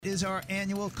is our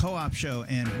annual co-op show,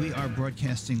 and we are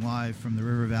broadcasting live from the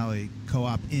River Valley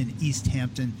Co-op in East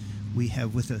Hampton. We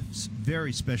have with us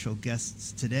very special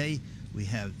guests today. We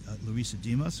have Larissa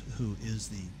Demos, who is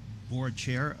the board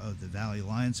chair of the Valley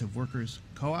Alliance of Workers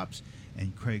Co-ops,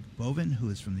 and Craig Bovin, who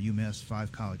is from the UMass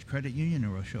 5 College Credit Union,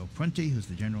 and Rochelle Prunty, who's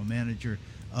the general manager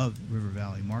of River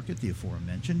Valley Market, the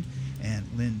aforementioned, and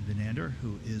Lynn Venander,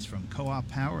 who is from Co-op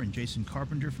Power, and Jason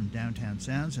Carpenter from Downtown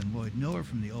Sounds, and Lloyd Miller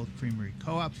from the Old Creamery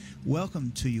Co-op.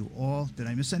 Welcome to you all. Did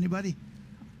I miss anybody?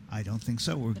 I don't think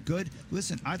so. We're good.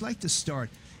 Listen, I'd like to start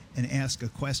and ask a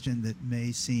question that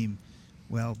may seem,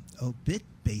 well, a bit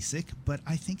basic, but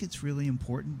I think it's really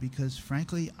important because,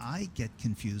 frankly, I get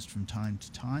confused from time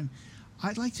to time.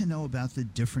 I'd like to know about the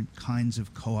different kinds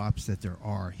of co-ops that there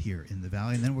are here in the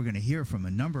Valley, and then we're going to hear from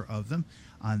a number of them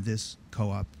on this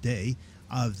co-op day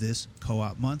of this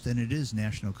co-op month, and it is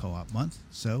National Co-op Month,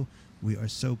 so we are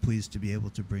so pleased to be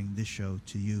able to bring this show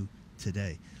to you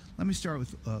today. Let me start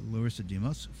with Larissa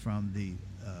Demos from the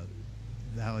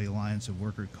Valley Alliance of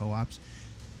Worker Co-ops.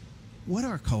 What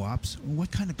are co-ops?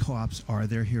 What kind of co-ops are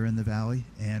there here in the Valley,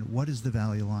 and what is the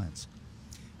Valley Alliance?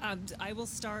 I will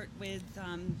start with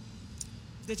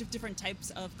the different types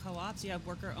of co-ops. You have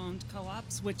worker-owned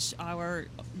co-ops, which are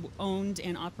owned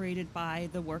and operated by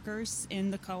the workers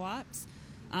in the co-ops.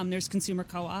 There's consumer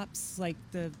co-ops, like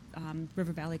the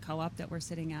River Valley Co-op that we're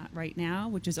sitting at right now,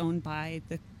 which is owned by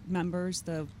the members,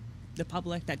 the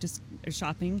public that just is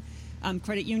shopping.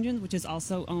 Credit unions, which is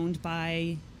also owned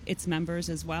by its members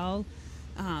as well.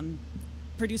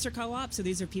 Producer co-ops, so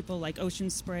these are people like Ocean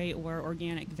Spray or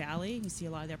Organic Valley. You see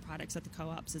a lot of their products at the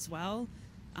co-ops as well.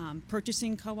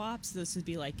 Purchasing co-ops, this would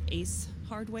be like Ace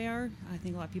Hardware. I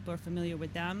think a lot of people are familiar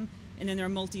with them. And then there are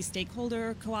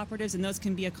multi-stakeholder cooperatives, and those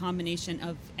can be a combination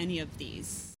of any of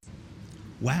these.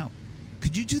 Wow.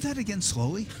 Could you do that again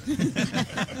slowly?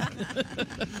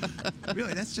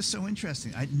 Really, that's just so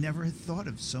interesting. I'd never had thought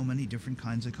of so many different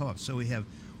kinds of co-ops. So we have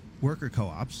worker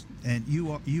co-ops, and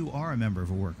you are a member of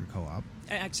a worker co-op.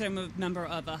 Actually, I'm a member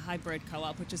of a hybrid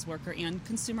co-op, which is worker and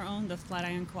consumer-owned, the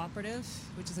Flatiron Cooperative,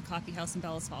 which is a coffee house in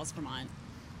Bellows Falls, Vermont.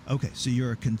 Okay, so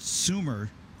you're a consumer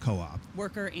co-op.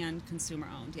 Worker and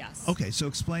consumer-owned, yes. Okay, so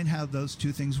explain how those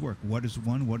two things work. What is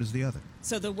one, what is the other?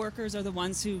 So the workers are the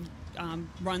ones who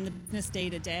run the business day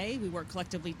to day. We work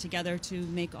collectively together to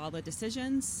make all the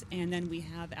decisions, and then we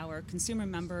have our consumer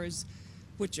members,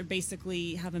 which are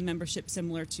basically have a membership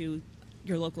similar to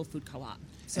your local food co-op.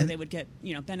 So they would get,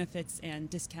 benefits and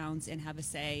discounts and have a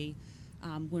say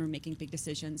when we're making big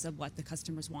decisions of what the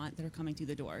customers want that are coming through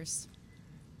the doors.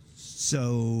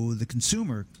 So the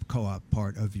consumer co-op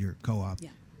part of your co-op,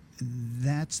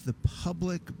 that's the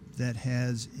public that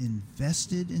has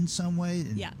invested in some way?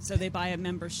 So they buy a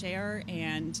member share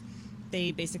and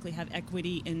they basically have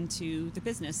equity into the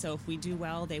business. So if we do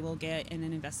well, they will get an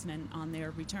investment on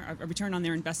their return, a return on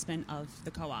their investment of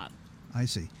the co-op. I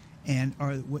see. And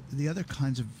are the other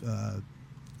kinds of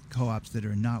co-ops that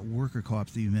are not worker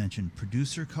co-ops that you mentioned,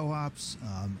 producer co-ops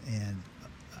and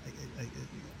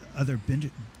other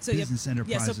business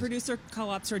enterprises? Yeah, so producer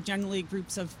co-ops are generally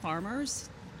groups of farmers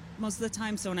most of the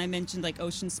time. So when I mentioned like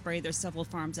Ocean Spray, there's several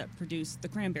farms that produce the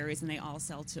cranberries and they all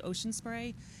sell to Ocean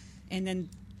Spray. And then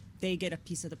they get a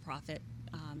piece of the profit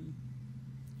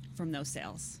from those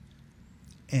sales.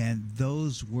 And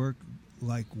those work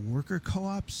like worker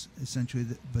co-ops, essentially,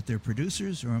 but they're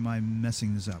producers, or am I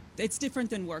messing this up? It's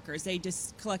different than workers. They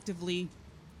just collectively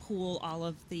pool all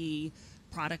of the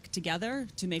product together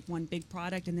to make one big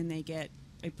product, and then they get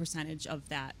a percentage of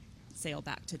that sale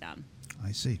back to them.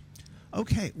 I see.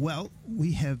 Okay, well,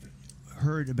 we have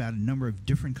heard about a number of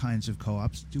different kinds of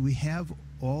co-ops. Do we have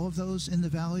all of those in the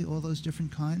Valley, all those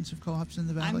different kinds of co-ops in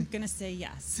the Valley? I'm going to say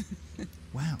yes.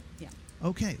 Wow. Yeah.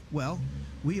 Okay, well,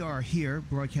 we are here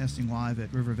broadcasting live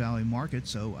at River Valley Market,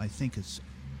 so I think it's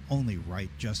only right,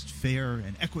 just fair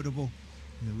and equitable,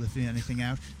 lifting anything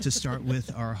out, to start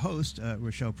with our host,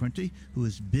 Rochelle Prunty, who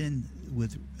has been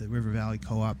with the River Valley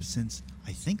Co-op since,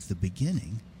 I think, the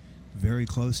beginning, very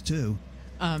close to.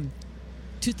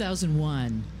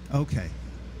 2001. Okay.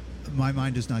 My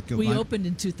mind does not go. We opened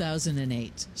in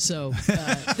 2008, so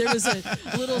there was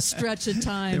a little stretch of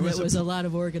time that was a lot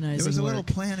of organizing. There was a little work.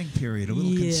 planning period, a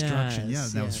little construction. Yeah,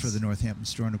 that was for the yes. Northampton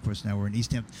store, and of course now we're in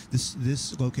East Hampton.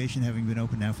 This location having been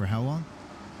open now for how long?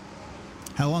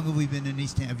 How long have we been in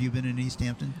East Hampton? Have you been in East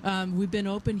Hampton? We've been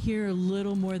open here a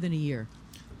little more than a year.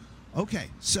 Okay,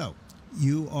 so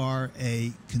you are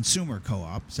a consumer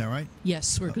co-op, is that right?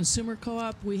 Yes, we're a consumer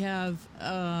co-op. We have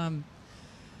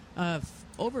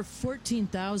over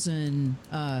 14,000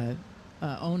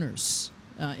 owners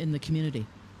in the community.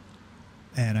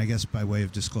 And I guess by way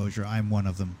of disclosure, I'm one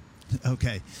of them.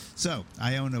 Okay, so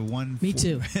I own a one. Me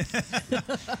too.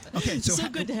 Okay, so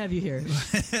good to have you here.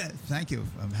 Thank you.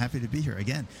 I'm happy to be here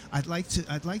again. I'd like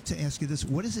to ask you this: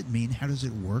 what does it mean? How does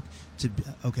it work?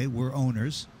 Okay, we're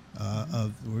owners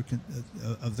of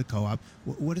the co-op.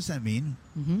 What does that mean?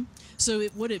 Mm-hmm. So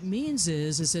what it means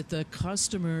is that the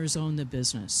customers own the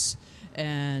business,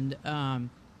 and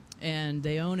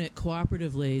they own it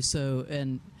cooperatively. So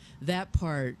and that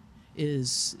part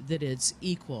is that it's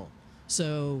equal.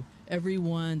 So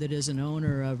everyone that is an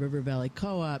owner of River Valley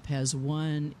Co-op has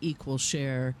one equal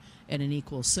share and an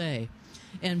equal say.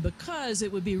 And because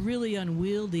it would be really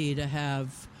unwieldy to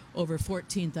have over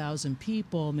 14,000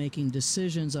 people making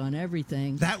decisions on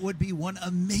everything. That would be one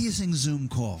amazing Zoom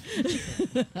call.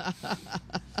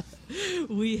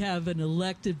 We have an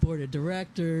elected board of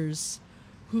directors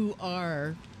who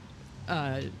are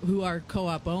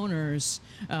co-op owners.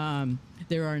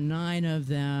 There are 9 of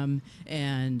them,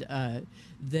 and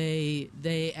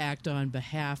they act on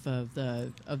behalf of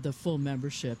the full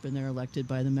membership, and they're elected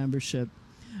by the membership.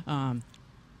 And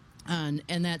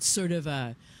that's sort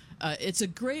of it's a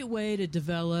great way to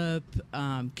develop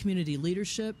community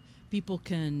leadership. People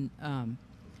can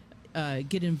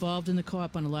get involved in the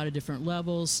co-op on a lot of different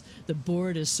levels. The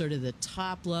board is sort of the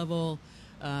top level,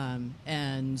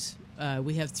 and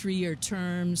we have 3-year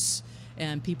terms,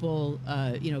 and people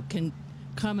can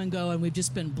come and go. And we've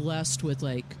just been blessed with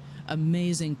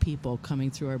amazing people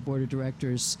coming through our board of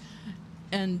directors,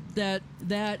 and that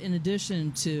in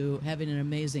addition to having an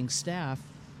amazing staff,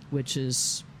 which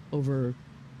is over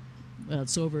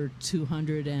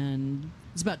 200 and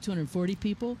it's about 240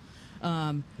 people.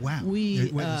 Wow.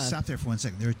 Wait, stop there for 1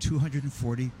 second. There are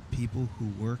 240 people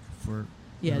who work for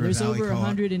River there's Valley over Co-op.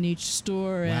 100 in each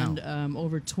store. Wow. And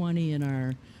over 20 in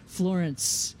our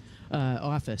Florence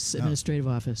administrative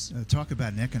office. Talk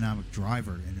about an economic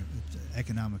driver and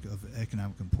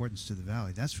economic importance to the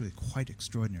valley. That's really quite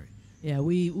extraordinary. Yeah,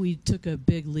 we took a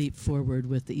big leap forward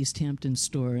with the East Hampton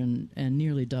store and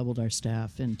nearly doubled our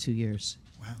staff in 2 years.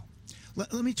 Wow.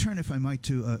 Let me turn, if I might,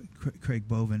 to Craig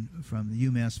Bovin from the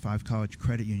UMass 5 College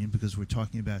Credit Union, because we're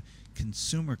talking about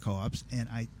consumer co-ops, and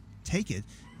I take it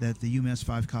that the UMass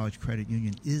 5 College Credit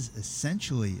Union is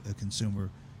essentially a consumer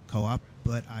co-op,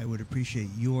 but I would appreciate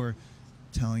your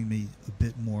telling me a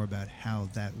bit more about how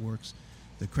that works.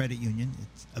 The credit union,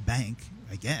 it's a bank,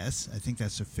 I guess. I think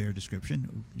that's a fair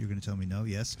description. You're going to tell me no,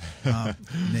 yes,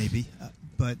 maybe.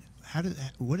 But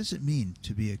what does it mean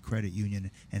to be a credit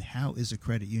union, and how is a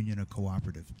credit union a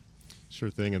cooperative? Sure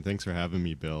thing, and thanks for having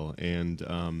me, Bill. And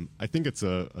I think it's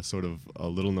a sort of a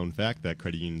little-known fact that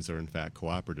credit unions are, in fact,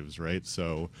 cooperatives, right?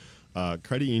 So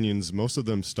credit unions, most of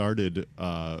them started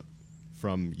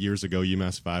from years ago.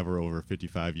 UMass 5 are over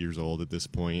 55 years old at this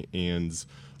point, and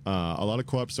a lot of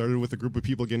co-ops started with a group of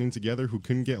people getting together who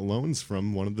couldn't get loans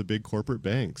from one of the big corporate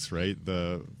banks, right?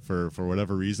 For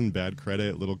whatever reason, bad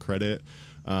credit, little credit,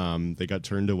 they got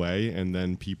turned away, and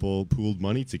then people pooled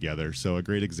money together. So a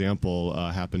great example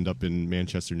happened up in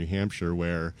Manchester, New Hampshire,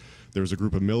 where there was a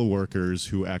group of mill workers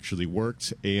who actually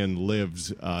worked and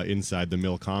lived inside the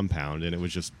mill compound, and it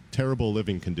was just terrible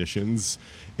living conditions.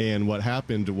 And what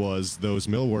happened was those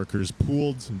mill workers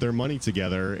pooled their money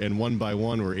together, and one by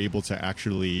one were able to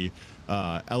actually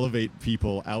elevate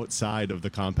people outside of the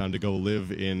compound to go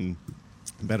live in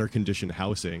better conditioned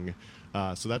housing.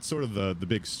 So that's sort of the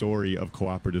big story of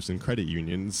cooperatives and credit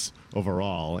unions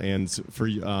overall. And for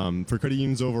credit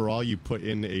unions overall, you put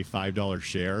in a $5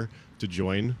 share to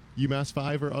join UMass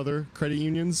 5 or other credit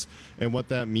unions. And what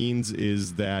that means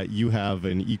is that you have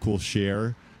an equal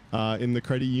share in the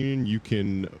credit union. You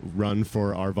can run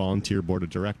for our volunteer board of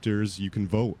directors. You can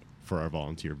vote for our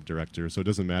volunteer directors. So it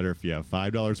doesn't matter if you have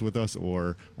 $5 with us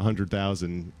or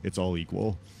 $100,000. It's all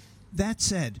equal. That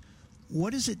said,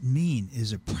 what does it mean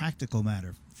is a practical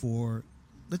matter for,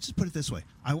 let's just put it this way.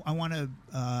 I want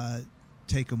to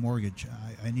take a mortgage.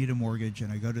 I need a mortgage,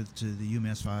 and I go to the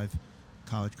UMass 5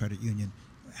 College Credit Union.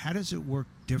 How does it work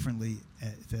differently,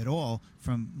 if at all,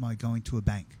 from my going to a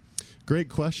bank? Great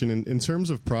question. In terms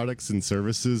of products and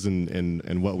services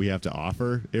and what we have to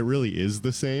offer, it really is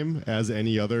the same as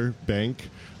any other bank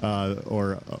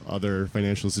or other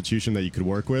financial institution that you could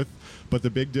work with. But the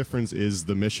big difference is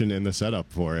the mission and the setup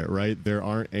for it, right? There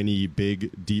aren't any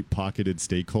big, deep-pocketed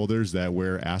stakeholders that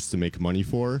we're asked to make money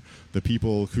for. The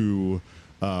people who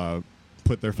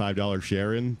put their $5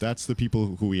 share in, that's the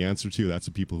people who we answer to. That's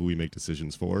the people who we make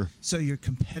decisions for. So you're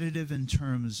competitive in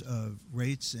terms of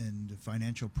rates and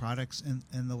financial products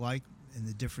and the like, and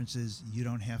the difference is you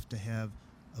don't have to have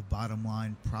a bottom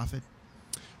line profit?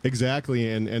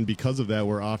 Exactly, and because of that,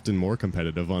 we're often more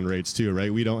competitive on rates too,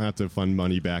 right? We don't have to fund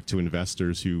money back to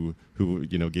investors who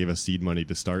gave us seed money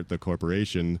to start the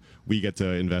corporation. We get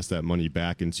to invest that money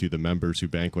back into the members who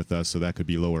bank with us. So that could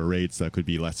be lower rates, that could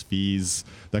be less fees,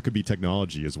 that could be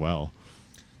technology as well.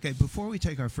 Okay, before we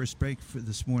take our first break for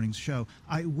this morning's show,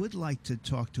 I would like to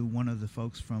talk to one of the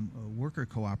folks from a worker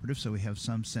cooperative, so we have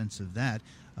some sense of that.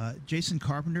 Jason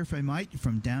Carpenter, if I might,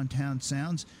 from Downtown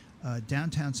Sounds.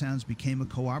 Downtown Sounds became a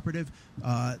cooperative.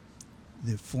 The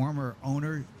former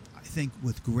owner, I think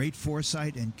with great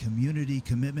foresight and community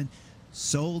commitment,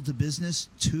 sold the business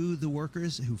to the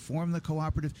workers who formed the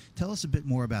cooperative. Tell us a bit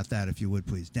more about that, if you would,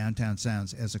 please. Downtown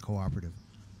Sounds as a cooperative.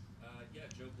 Yeah,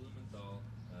 Joe Blumenthal.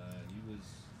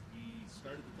 He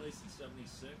started the place in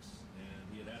 '76, and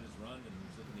he had his run, and he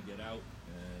was looking to get out,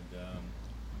 and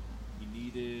he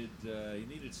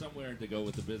needed somewhere to go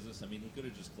with the business. I mean, he could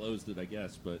have just closed it, I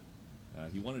guess, but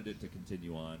he wanted it to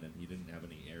continue on, and he didn't have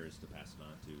any heirs to pass it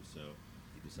on to, so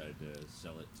he decided to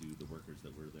sell it to the workers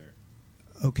that were there.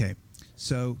 Okay,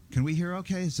 so can we hear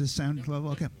okay? Is this sound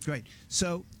level? Okay, great.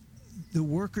 So the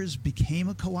workers became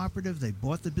a cooperative. They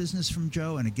bought the business from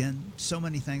Joe, and again, so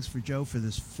many thanks for Joe for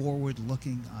this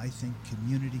forward-looking, I think,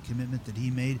 community commitment that he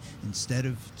made. Instead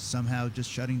of somehow just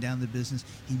shutting down the business,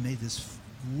 he made this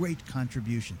great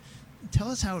contribution. Tell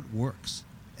us how it works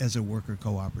as a worker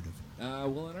cooperative.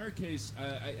 Well, in our case,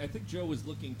 I think Joe was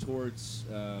looking towards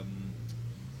the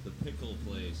pickle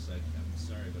place. I'm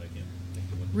sorry, but I can't think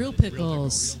of what the Real place is.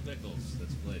 Pickles. Real Pickles,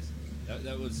 that's the place.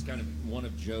 That was kind of one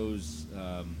of Joe's,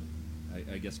 I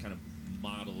guess, kind of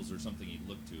models or something he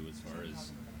looked to as far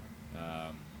as,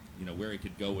 where he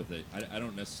could go with it. I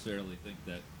don't necessarily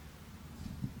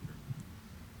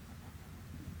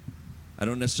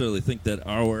think that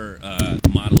our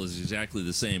model is exactly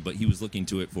the same, but he was looking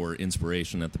to it for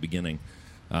inspiration at the beginning.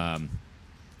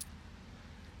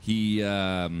 He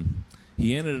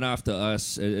handed it off to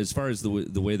us. As far as the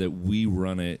way that we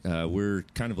run it, we're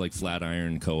kind of like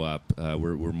Flatiron Co-op.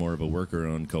 We're more of a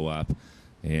worker-owned co-op,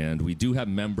 and we do have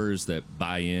members that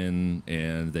buy in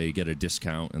and they get a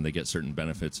discount and they get certain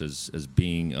benefits as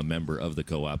being a member of the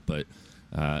co-op. But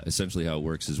essentially, how it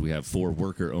works is we have 4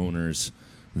 worker owners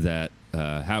that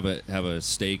have a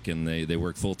stake, and they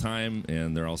work full time,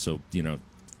 and they're also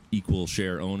equal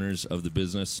share owners of the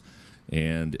business.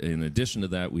 And in addition to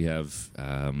that, we have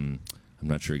I'm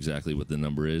not sure exactly what the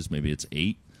number is. Maybe it's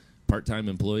 8 part-time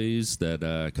employees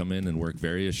that come in and work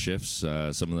various shifts.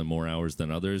 Some of them more hours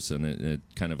than others, and it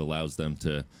kind of allows them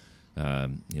to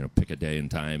pick a day and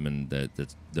time and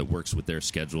that works with their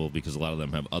schedule, because a lot of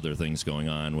them have other things going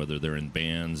on, whether they're in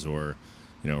bands or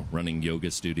running yoga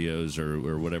studios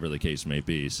or whatever the case may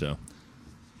be. So,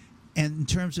 And in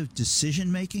terms of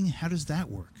decision making, how does that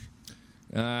work?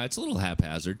 It's a little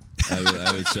haphazard,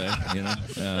 I would say.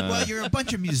 Well, you're a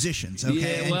bunch of musicians,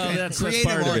 okay? Yeah, well, and that's creative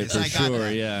part of it artists, for I got sure.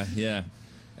 that. Yeah.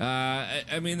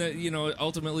 I mean,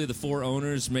 ultimately the 4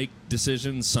 owners make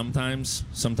decisions. Sometimes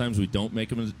we don't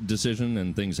make a decision,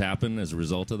 and things happen as a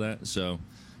result of that. So,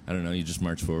 I don't know. You just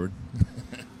march forward.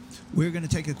 We're going to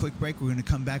take a quick break. We're going to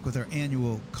come back with our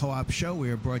annual co-op show. We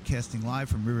are broadcasting live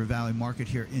from River Valley Market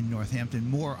here in Northampton.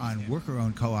 More on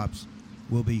worker-owned co-ops.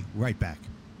 We'll be right back.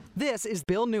 This is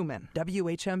Bill Newman,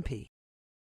 WHMP.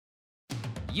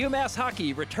 UMass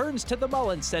Hockey returns to the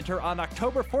Mullins Center on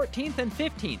October 14th and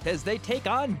 15th as they take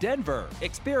on Denver.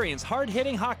 Experience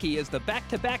hard-hitting hockey as the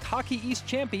back-to-back Hockey East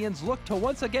champions look to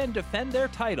once again defend their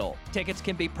title. Tickets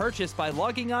can be purchased by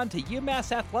logging on to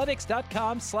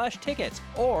umassathletics.com/tickets.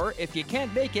 Or, if you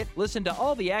can't make it, listen to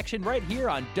all the action right here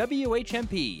on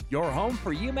WHMP, your home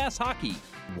for UMass Hockey.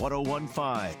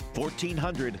 1015,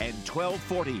 1400, and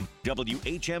 1240.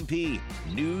 WHMP.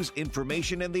 News,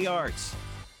 information, and the arts.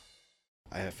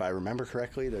 If I remember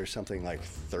correctly, there's something like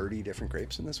 30 different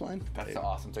grapes in this wine. That's the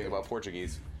awesome thing about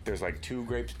Portuguese. There's like 2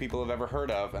 grapes people have ever heard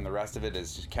of, and the rest of it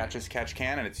is just catch as catch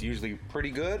can, and it's usually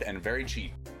pretty good and very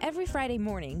cheap. Every Friday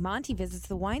morning, Monty visits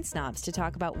the Wine Snobs to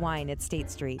talk about wine at State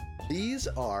Street. These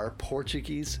are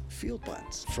Portuguese field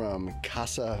blends from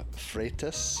Casa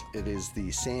Freitas. It is the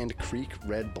Sand Creek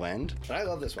Red Blend. I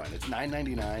love this wine. It's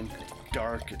 $9.99. It's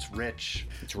dark. It's rich.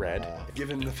 It's red.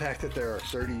 Given the fact that there are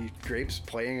 30 grapes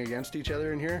playing against each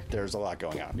other in here, there's a lot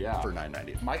going on for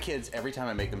 $9.99. My kids, every time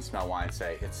I make them smell wine,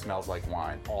 say, it smells like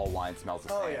wine. All wine smells the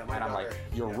same. Oh, yeah, my and I'm daughter. like,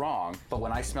 you're wrong. But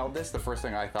when I smelled this, the first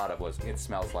thing I thought of was, it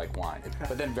smells like wine.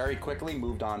 But then very quickly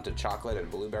moved on to chocolate and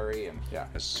blueberry, and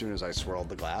As soon as I swirled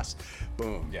the glass,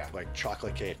 boom, like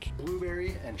chocolate cake.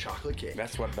 Blueberry and chocolate cake.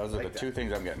 those are the 2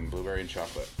 things I'm getting, blueberry and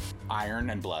chocolate. Iron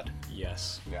and blood.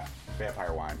 Yes. Yeah,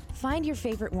 vampire wine. Find your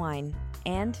favorite wine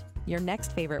and your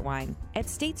next favorite wine at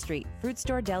State Street Fruit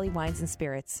Store Deli Wines and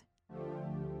Spirits.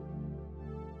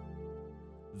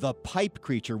 The pipe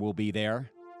creature will be there,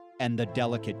 and the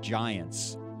delicate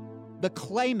giants. The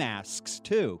clay masks,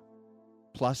 too.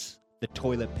 Plus the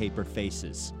toilet paper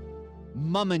faces.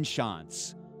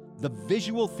 Mummenschanz, the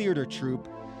visual theater troupe,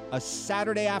 a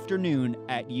Saturday afternoon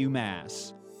at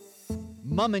UMass.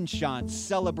 Mummenschanz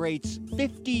celebrates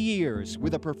 50 years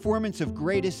with a performance of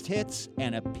greatest hits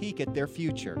and a peek at their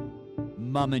future.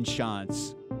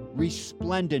 Mummenschanz,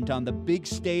 resplendent on the big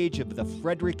stage of the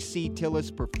Frederick C.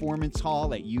 Tillis Performance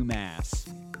Hall at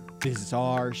UMass.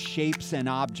 Bizarre shapes and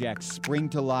objects spring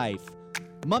to life.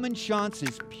 Mummenschanz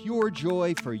is pure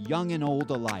joy for young and old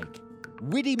alike.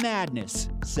 Witty madness,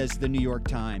 says the New York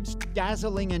Times,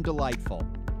 dazzling and delightful.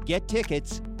 Get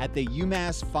tickets at the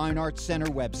UMass Fine Arts Center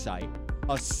website.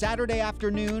 A Saturday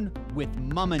afternoon with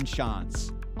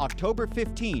Mummenschanz, October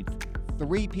 15th,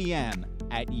 3 p.m.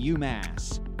 at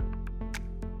UMass.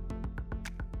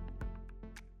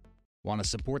 Want to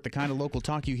support the kind of local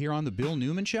talk you hear on The Bill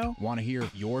Newman Show? Want to hear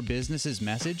your business's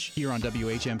message here on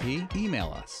WHMP?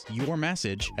 Email us your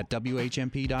message at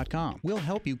WHMP.com. We'll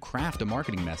help you craft a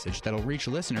marketing message that'll reach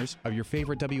listeners of your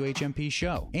favorite WHMP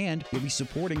show. And we'll be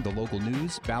supporting the local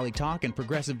news, Valley Talk, and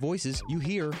progressive voices you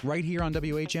hear right here on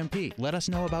WHMP. Let us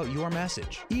know about your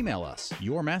message. Email us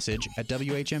your message at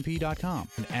WHMP.com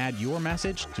and add your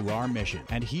message to our mission.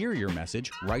 And hear your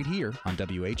message right here on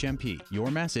WHMP.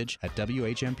 Your message at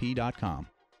WHMP.com.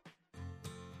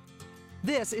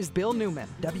 This is Bill Newman,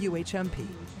 WHMP.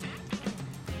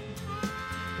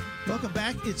 Welcome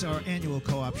back. It's our annual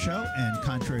co-op show, and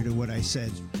contrary to what I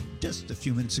said just a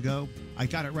few minutes ago, I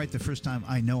got it right the first time.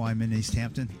 I know I'm in East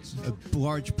Hampton. A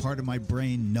large part of my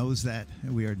brain knows that.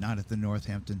 We are not at the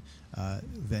Northampton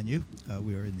venue.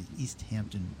 We are in the East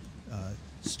Hampton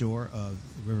store of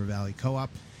River Valley Co-op,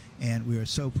 and we are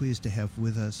so pleased to have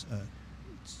with us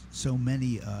so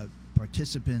many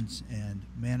participants and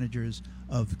managers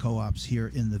of the co-ops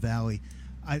here in the Valley.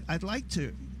 I'd like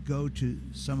to go to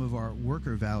some of our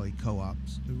Worker Valley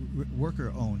co-ops,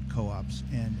 worker-owned co-ops,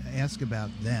 and ask about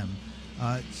them.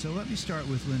 So let me start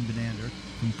with Lynn Benander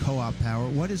from Co-op Power.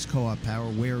 What is Co-op Power?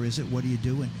 Where is it? What do you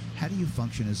do? And how do you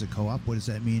function as a co-op? What does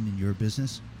that mean in your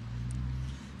business?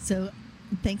 So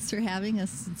thanks for having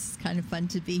us. It's kind of fun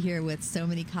to be here with so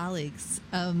many colleagues.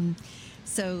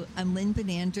 So I'm Lynn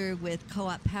Benander with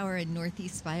Co-op Power and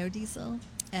Northeast Biodiesel.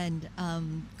 And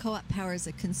Co-op Power is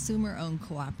a consumer-owned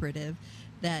cooperative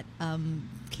that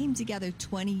came together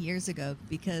 20 years ago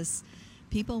because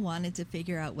people wanted to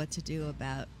figure out what to do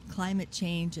about climate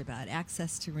change, about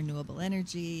access to renewable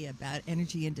energy, about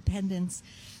energy independence,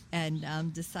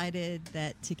 and decided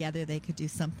that together they could do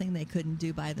something they couldn't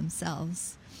do by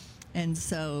themselves. And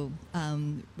so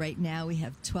right now we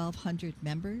have 1,200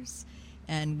 members,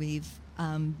 and we've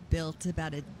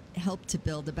helped to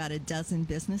build about a dozen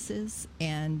businesses,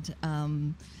 and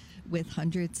with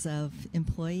hundreds of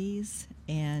employees,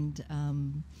 and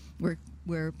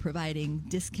we're providing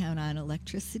discount on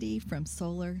electricity from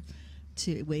solar.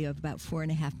 We have about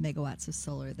 4.5 megawatts of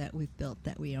solar that we've built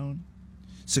that we own.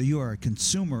 So you are a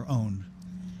consumer-owned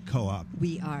co-op.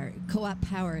 We are. Co-op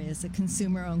Power is a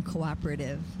consumer-owned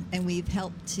cooperative, and we've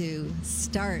helped to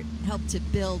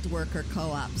build worker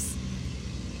co-ops.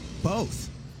 Both.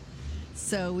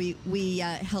 So we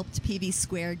helped PV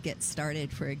Squared get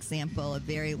started, for example, a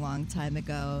very long time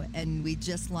ago, and we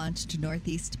just launched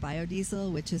Northeast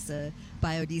Biodiesel, which is a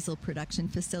biodiesel production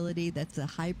facility that's a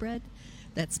hybrid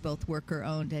that's both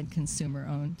worker-owned and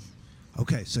consumer-owned.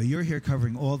 Okay, so you're here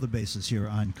covering all the bases here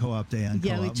on Co-op Day on Co-op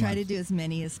Yeah, we try Month. to do as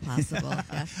many as possible.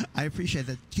 Yeah. I appreciate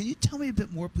that. Can you tell me a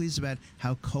bit more, please, about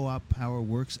how Co-op Power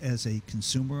works as a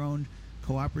consumer-owned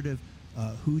cooperative?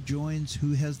 Who joins?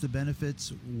 Who has the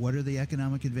benefits? What are the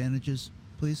economic advantages,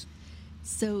 please?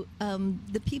 So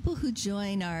the people who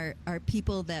join are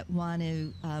people that want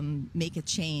to make a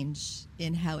change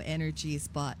in how energy is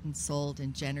bought and sold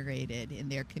and generated in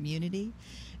their community.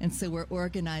 And so we're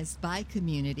organized by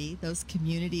community. Those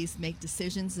communities make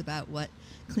decisions about what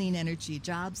clean energy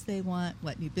jobs they want,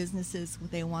 what new businesses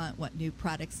they want, what new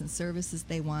products and services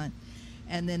they want.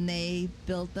 And then they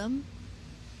build them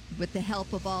with the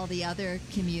help of all the other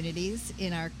communities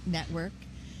in our network,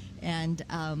 and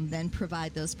then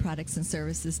provide those products and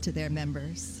services to their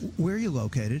members. Where are you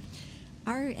located?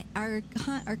 Our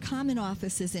common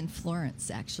office is in Florence,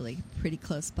 actually, pretty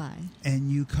close by. And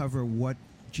you cover what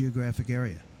geographic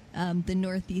area? The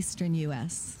northeastern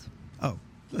U.S. Oh,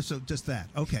 so just that.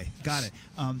 Okay, got it.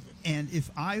 And if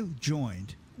I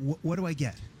joined, what do I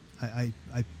get? I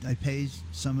pay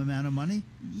some amount of money?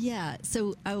 Yeah.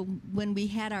 So when we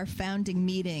had our founding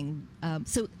meeting,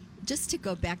 so just to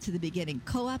go back to the beginning,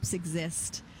 co-ops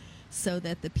exist so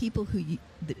that the people who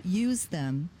use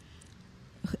them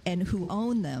and who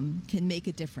own them can make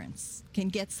a difference, can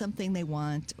get something they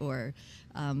want, or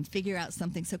figure out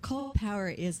something. So Co-op Power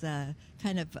is a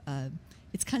kind of a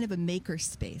maker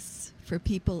space for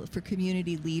people, for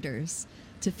community leaders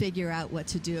to figure out what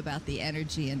to do about the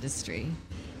energy industry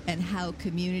and how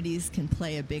communities can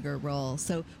play a bigger role.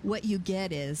 So what you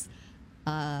get is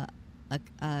a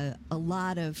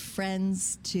lot of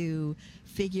friends to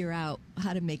figure out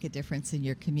how to make a difference in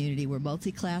your community. We're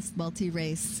multi-class,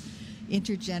 multi-race,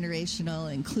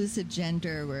 intergenerational, inclusive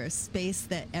gender. We're a space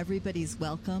that everybody's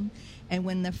welcome. And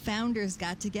when the founders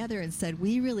got together and said,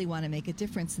 we really want to make a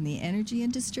difference in the energy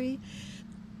industry,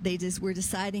 they just were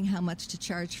deciding how much to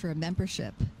charge for a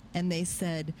membership. And they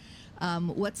said,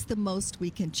 what's the most we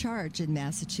can charge in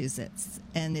Massachusetts?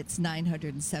 And it's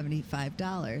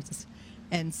 $975.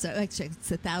 And so, actually,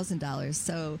 it's $1,000.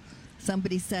 So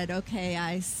somebody said, okay,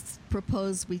 I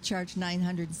propose we charge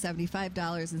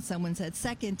 $975, and someone said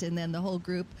second, and then the whole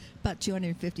group, about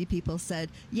 250 people, said,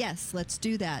 yes, let's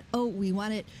do that. Oh, we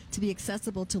want it to be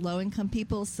accessible to low-income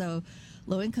people, so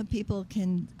low-income people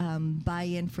can buy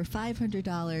in for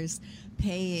 $500,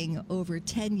 paying over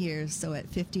 10 years, so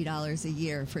at $50 a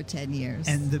year for 10 years.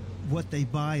 And what they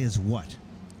buy is what?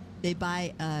 They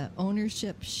buy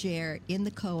ownership share in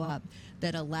the co-op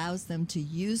that allows them to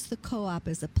use the co-op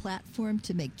as a platform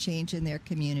to make change in their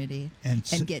community and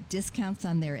get discounts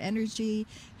on their energy,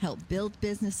 help build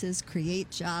businesses,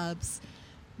 create jobs,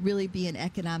 really be an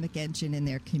economic engine in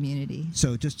their community.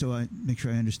 So just to make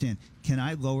sure I understand, can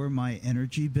I lower my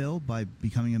energy bill by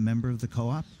becoming a member of the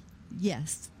co-op?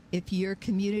 Yes. If your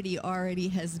community already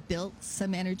has built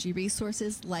some energy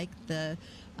resources like the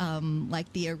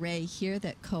array here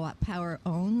that Co-op Power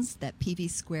owns, that PV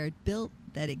Squared built,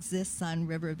 that exists on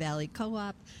River Valley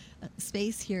Co-op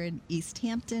space here in East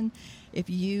Hampton. If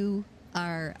you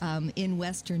are in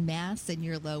Western Mass and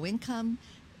you're low income,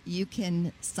 you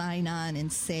can sign on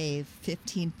and save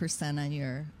 15% on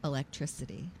your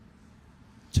electricity.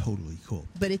 Totally cool.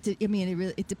 But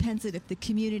it depends on if the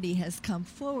community has come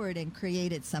forward and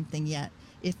created something yet.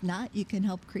 If not, you can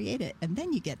help create it, and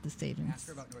then you get the savings. Ask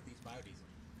her about Northeast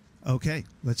Biodiesel. Okay,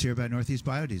 let's hear about Northeast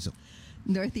Biodiesel.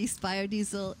 Northeast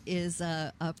Biodiesel is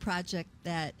a project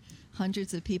that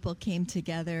hundreds of people came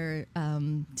together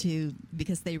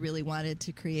because they really wanted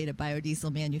to create a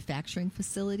biodiesel manufacturing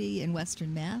facility in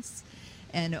Western Mass.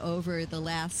 And over the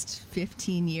last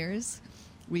 15 years,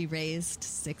 we raised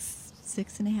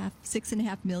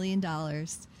 $6.5 million.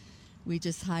 We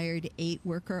just hired 8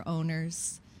 worker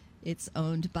owners. It's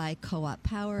owned by Co-op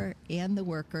Power and the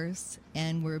workers,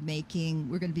 and we're going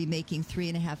to be making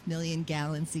 3.5 million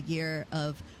gallons a year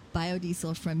of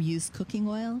biodiesel from used cooking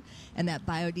oil, and that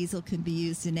biodiesel can be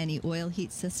used in any oil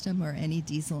heat system or any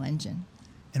diesel engine.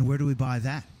 And where do we buy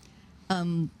that?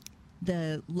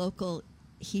 The local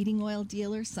heating oil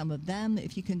dealers, some of them.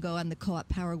 If you can go on the Co-op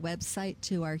Power website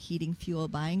to our heating fuel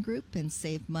buying group and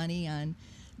save money on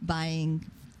buying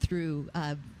through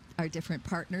our different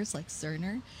partners like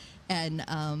Cerner. And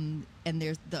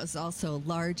there's also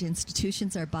large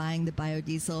institutions are buying the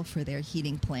biodiesel for their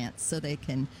heating plants so they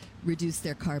can reduce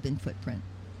their carbon footprint.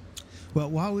 Well,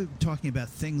 while we're talking about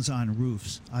things on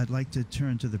roofs, I'd like to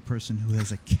turn to the person who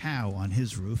has a cow on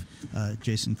his roof,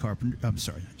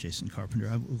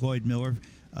 Lloyd Miller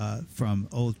from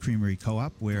Old Creamery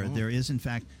Co-op, where there is, in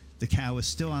fact, the cow is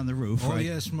still on the roof, right? Oh,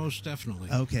 yes, most definitely.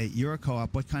 Okay, you're a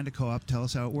co-op. What kind of co-op? Tell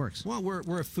us how it works. Well,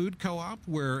 we're a food co-op.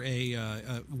 We're a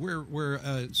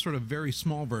sort of very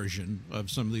small version of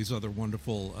some of these other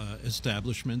wonderful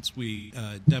establishments. We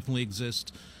definitely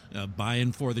exist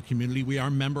buy-in for the community. We are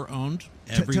member-owned.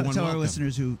 Everyone tell our welcome.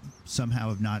 listeners who somehow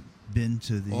have not been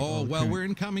to the... We're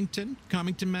in Cummington,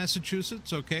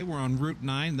 Massachusetts. Okay, we're on Route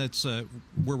 9. That's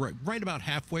we're right about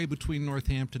halfway between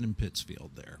Northampton and Pittsfield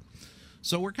there.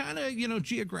 So we're kind of,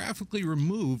 geographically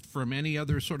removed from any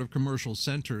other sort of commercial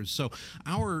centers. So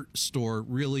our store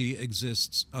really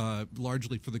exists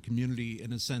largely for the community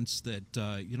in a sense that,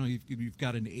 you've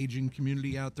got an aging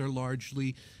community out there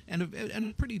largely and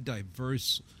a pretty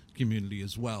diverse community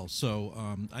as well. So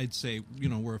I'd say,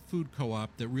 we're a food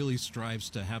co-op that really strives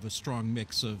to have a strong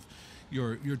mix of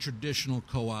your traditional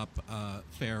co-op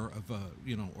fare of,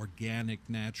 organic,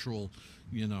 natural,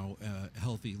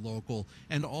 healthy, local,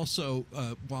 and also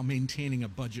while maintaining a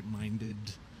budget-minded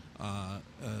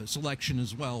selection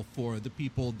as well for the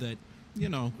people that,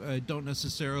 don't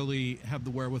necessarily have the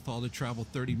wherewithal to travel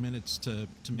 30 minutes to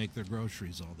make their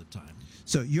groceries all the time.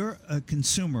 So you're a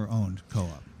consumer-owned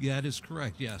co-op. Yeah, that is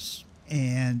correct, yes.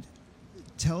 And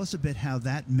tell us a bit how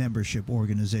that membership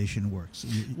organization works.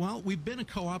 Well, we've been a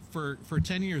co-op for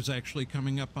 10 years, actually.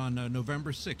 Coming up on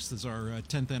November 6th is our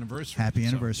 10th anniversary. Happy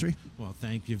anniversary. Well,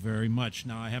 thank you very much.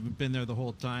 Now, I haven't been there the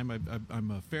whole time.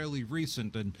 I'm fairly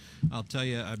recent, and I'll tell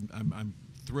you, I'm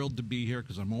thrilled to be here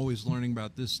because I'm always learning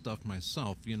about this stuff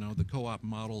myself. You know, the co-op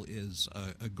model is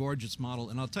a gorgeous model,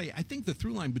 and I'll tell you, I think the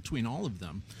through line between all of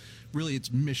them, really,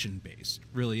 it's mission-based,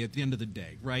 really, at the end of the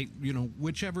day, right? You know,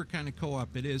 whichever kind of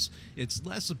co-op it is, it's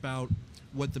less about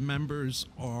what the members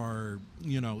are,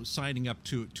 you know, signing up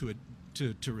to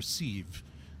receive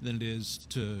than it is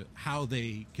to how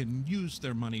they can use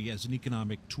their money as an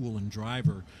economic tool and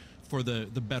driver for the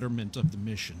betterment of the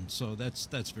mission. So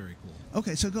that's very cool.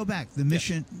 Okay, so go back. The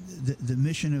mission, the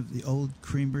mission of the old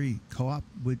Creamery Co-op,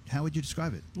 how would you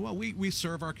describe it? Well, we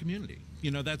serve our community. You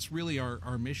know, that's really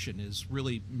our mission, is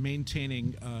really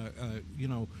maintaining, you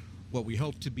know, what we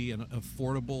hope to be an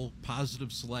affordable,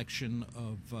 positive selection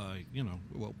of, you know,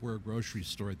 well, we're a grocery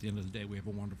store at the end of the day. We have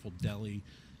a wonderful deli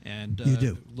and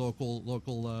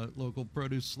local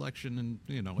produce selection, and,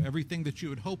 you know, everything that you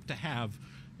would hope to have,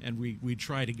 and we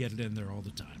try to get it in there all the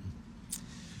time.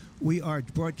 We are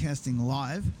broadcasting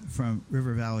live from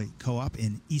River Valley Co-op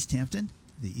in East Hampton,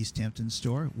 the East Hampton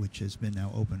store, which has been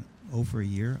now open over a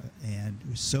year, and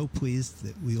we're so pleased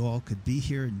that we all could be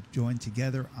here and join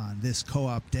together on this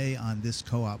co-op day, on this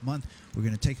co-op month. We're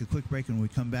going to take a quick break, and when we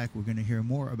come back, we're going to hear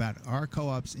more about our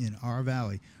co-ops in our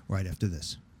valley right after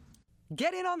this.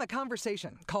 Get in on the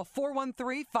conversation. Call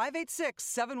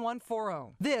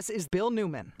 413-586-7140. This is Bill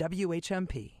Newman,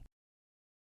 WHMP.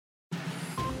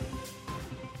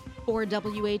 For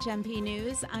WHMP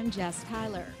News, I'm Jess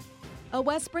Tyler. A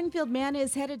West Springfield man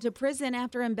is headed to prison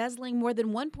after embezzling more than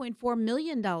 $1.4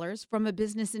 million from a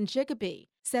business in Chicopee.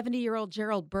 70-year-old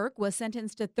Gerald Burke was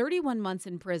sentenced to 31 months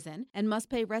in prison and must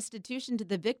pay restitution to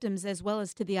the victims as well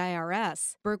as to the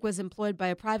IRS. Burke was employed by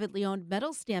a privately owned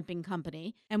metal stamping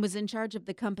company and was in charge of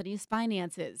the company's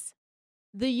finances.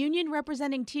 The union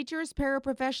representing teachers,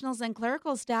 paraprofessionals, and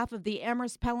clerical staff of the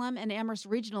Amherst Pelham and Amherst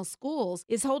Regional Schools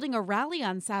is holding a rally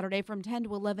on Saturday from 10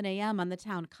 to 11 a.m. on the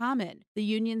town common. The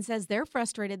union says they're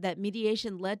frustrated that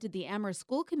mediation led to the Amherst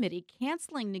School Committee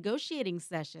canceling negotiating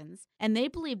sessions, and they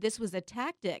believe this was a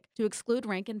tactic to exclude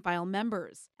rank-and-file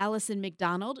members. Allison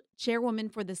McDonald, chairwoman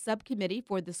for the subcommittee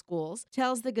for the schools,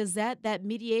 tells the Gazette that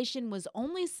mediation was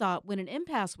only sought when an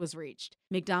impasse was reached.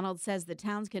 McDonald says the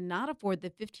towns cannot afford the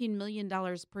 $15 million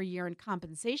per year in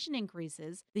compensation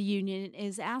increases the union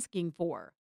is asking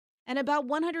for. And about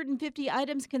 150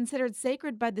 items considered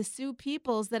sacred by the Sioux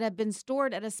peoples that have been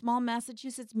stored at a small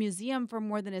Massachusetts museum for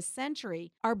more than a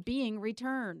century are being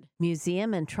returned.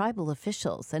 Museum and tribal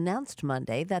officials announced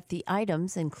Monday that the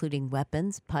items, including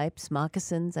weapons, pipes,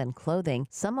 moccasins, and clothing,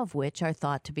 some of which are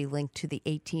thought to be linked to the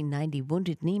 1890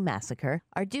 Wounded Knee Massacre,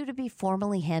 are due to be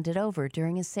formally handed over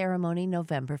during a ceremony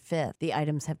November 5th. The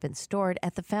items have been stored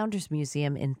at the Founders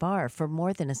Museum in Barr for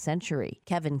more than a century.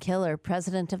 Kevin Killer,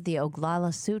 president of the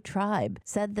Oglala Sioux Tribe,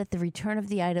 said that the return of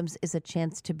the items is a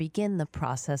chance to begin the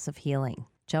process of healing.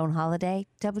 Joan Holliday,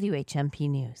 WHMP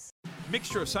News.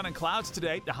 Mixture of sun and clouds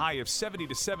today, the high of 70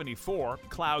 to 74.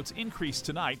 Clouds increase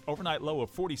tonight, overnight low of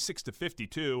 46 to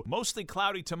 52. Mostly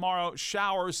cloudy tomorrow,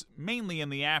 showers mainly in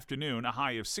the afternoon, a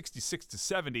high of 66 to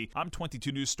 70. I'm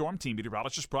 22 News Storm Team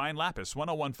meteorologist Brian Lapis,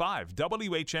 1015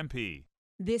 WHMP.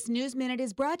 This News Minute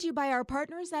is brought to you by our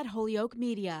partners at Holyoke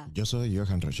Media. Yo soy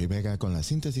Johan Roche Vega con la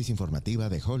síntesis informativa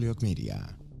de Holyoke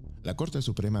Media. La Corte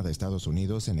Suprema de Estados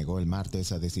Unidos se negó el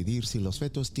martes a decidir si los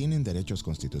fetos tienen derechos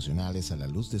constitucionales a la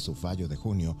luz de su fallo de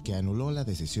junio que anuló la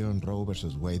decisión Roe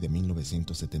vs. Wade de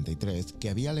 1973 que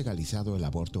había legalizado el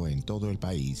aborto en todo el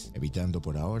país, evitando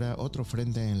por ahora otro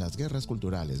frente en las guerras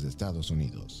culturales de Estados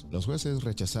Unidos. Los jueces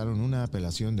rechazaron una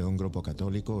apelación de un grupo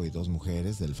católico y dos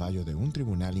mujeres del fallo de un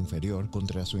tribunal inferior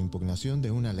contra su impugnación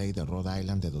de una ley de Rhode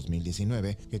Island de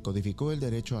 2019 que codificó el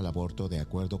derecho al aborto de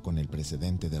acuerdo con el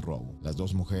precedente de Roe. Las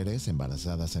dos mujeres,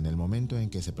 embarazadas en el momento en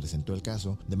que se presentó el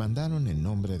caso, demandaron en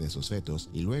nombre de sus fetos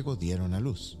y luego dieron a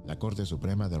luz. La Corte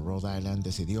Suprema de Rhode Island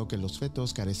decidió que los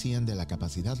fetos carecían de la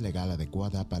capacidad legal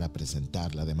adecuada para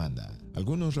presentar la demanda.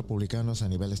 Algunos republicanos a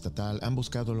nivel estatal han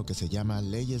buscado lo que se llama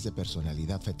leyes de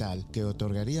personalidad fetal, que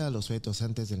otorgaría a los fetos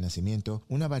antes del nacimiento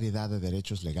una variedad de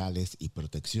derechos legales y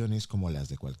protecciones como las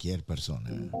de cualquier persona.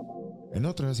 En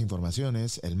otras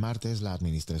informaciones, el martes la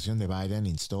administración de Biden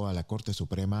instó a la Corte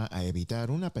Suprema a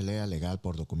evitar una pelea legal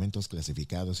por documentos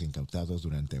clasificados incautados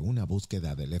durante una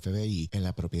búsqueda del FBI en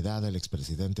la propiedad del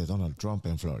expresidente Donald Trump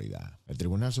en Florida. El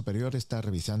Tribunal Superior está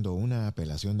revisando una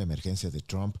apelación de emergencia de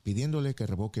Trump pidiéndole que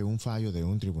revoque un fallo de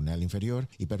un tribunal inferior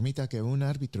y permita que un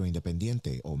árbitro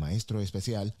independiente o maestro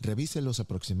especial revise los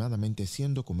aproximadamente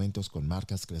 100 documentos con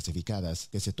marcas clasificadas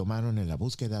que se tomaron en la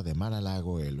búsqueda de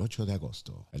Mar-a-Lago el 8 de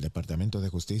agosto. El Departamento de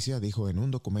Justicia dijo en un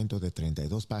documento de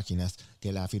 32 páginas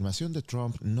que la afirmación de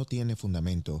Trump no tiene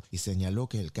fundamento y señaló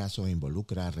que el caso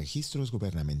involucra registros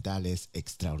gubernamentales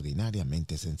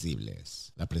extraordinariamente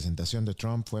sensibles. La presentación de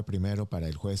Trump fue primero para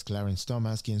el juez Clarence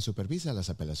Thomas, quien supervisa las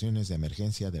apelaciones de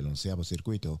emergencia del 11º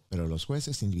circuito, pero los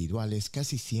jueces individuales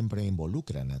casi siempre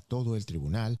involucran a todo el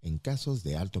tribunal en casos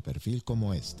de alto perfil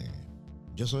como este.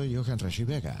 Yo soy Johan Rashi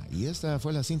Vega y esta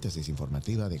fue la síntesis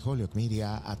informativa de Holyoke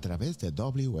Media a través de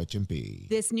WHMP.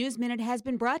 This News Minute has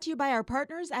been brought to you by our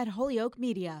partners at Holyoke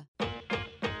Media.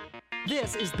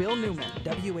 This is Bill Newman,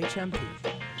 WHMP.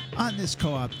 On this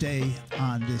co-op day,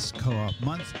 on this co-op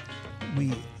month,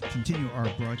 we continue our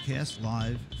broadcast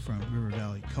live from River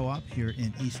Valley Co-op here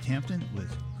in East Hampton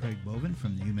with Craig Bovin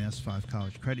from the UMass 5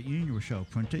 College Credit Union, Rochelle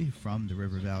Prunty from the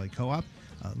River Valley Co-op,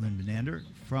 Lynn Benander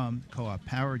from Co-op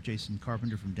Power, Jason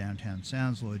Carpenter from Downtown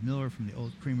Sounds, Lloyd Miller from the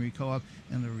Old Creamery Co-op,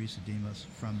 and Larissa Demos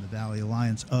from the Valley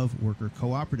Alliance of Worker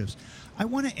Cooperatives. I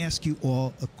want to ask you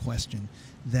all a question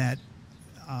that,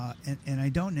 and I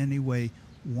don't in any way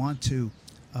want to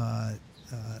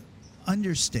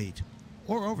understate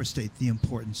or overstate the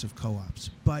importance of co-ops,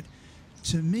 but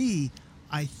to me,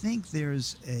 I think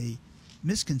there's a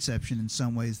misconception in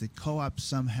some ways that co-ops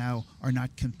somehow are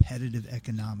not competitive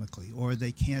economically, or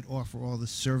they can't offer all the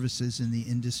services in the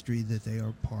industry that they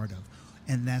are part of,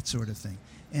 and that sort of thing.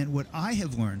 And what I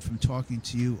have learned from talking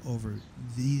to you over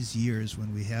these years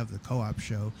when we have the co-op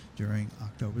show during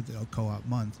October, the co-op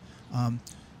month,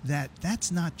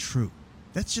 that's not true.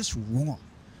 That's just wrong.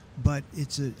 But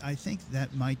I think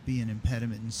that might be an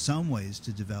impediment in some ways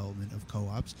to development of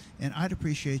co-ops, and I'd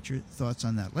appreciate your thoughts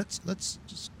on that. Let's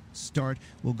just start.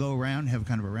 We'll go around, have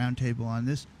kind of a round table on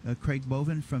this. Craig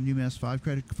Bovin from UMass 5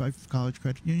 College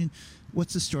Credit Union.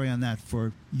 What's the story on that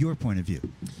for your point of view?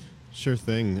 Sure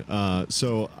thing.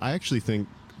 So I actually think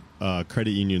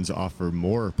credit unions offer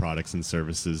more products and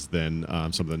services than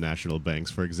some of the national banks.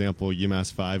 For example,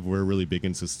 UMass 5, we're really big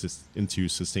into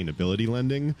sustainability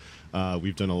lending.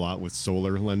 We've done a lot with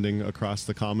solar lending across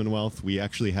the Commonwealth. We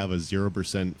actually have a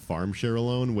 0% farm share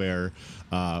loan where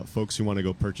folks who want to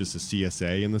go purchase a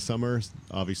CSA in the summer,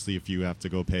 obviously if you have to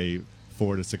go pay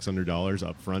 $400 to $600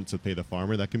 up front to pay the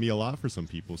farmer, that can be a lot for some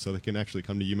people. So they can actually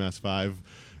come to UMass 5.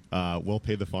 We'll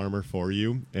pay the farmer for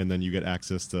you, and then you get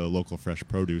access to local fresh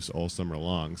produce all summer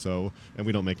long. So, and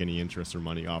we don't make any interest or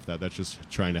money off that. That's just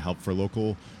trying to help for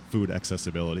local food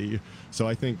accessibility. So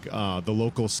I think the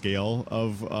local scale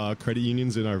of credit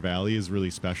unions in our valley is really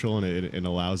special, and it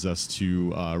allows us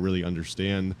to really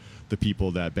understand the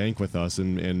people that bank with us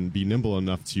and be nimble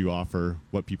enough to offer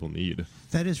what people need.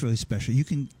 That is really special. You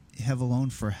can have a loan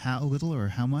for how little or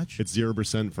how much? It's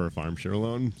 0% for a farm share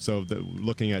loan. So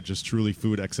looking at just truly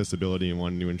food accessibility and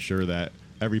wanting to ensure that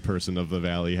every person of the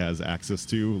valley has access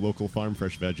to local farm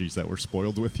fresh veggies that we're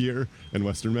spoiled with here in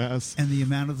Western Mass. And the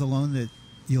amount of the loan that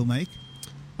you'll make?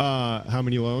 How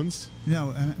many loans?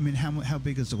 No, I mean, how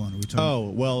big is the loan? Are we talking? Oh,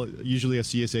 well, usually a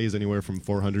CSA is anywhere from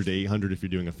 $400 to $800 if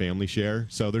you're doing a family share.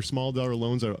 So they're small dollar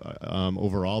loans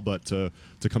overall, but to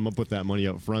come up with that money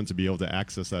up front to be able to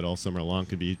access that all summer long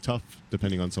could be tough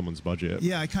depending on someone's budget.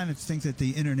 Yeah, I kind of think that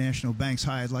the international banks,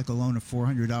 hi, I'd like a loan of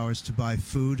 $400 to buy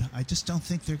food. I just don't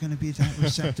think they're going to be that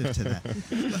receptive to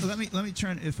that. Let me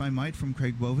turn, if I might, from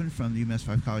Craig Bovin from the UMass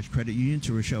 5 College Credit Union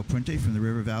to Rochelle Prunty from the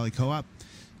River Valley Co-op.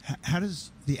 How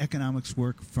does the economics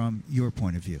work from your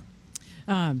point of view?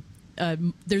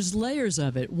 There's layers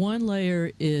of it. One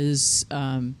layer is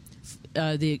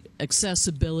the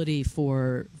accessibility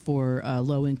for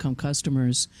low-income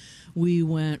customers. We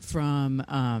went from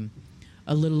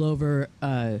a little over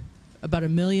about $1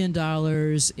 million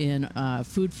in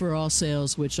Food for All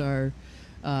sales, which are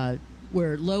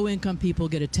where low-income people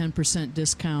get a 10%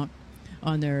 discount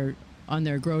on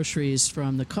their groceries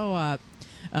from the co-op.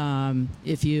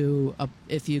 If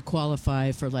you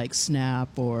qualify for like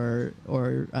SNAP or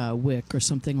WIC or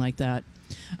something like that,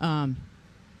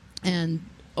 and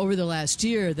over the last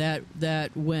year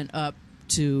that went up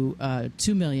to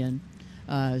 $2 million.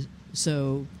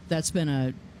 So that's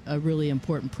been a really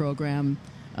important program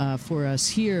for us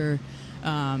here.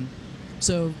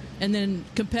 So, and then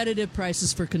competitive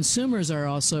prices for consumers are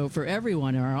also, for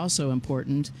everyone, are also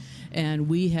important. And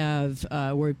we have,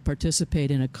 we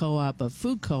participate in a co-op of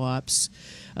food co-ops,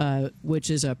 which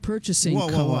is a purchasing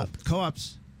co-op. Whoa.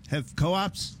 Co-ops have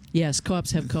co-ops? Yes,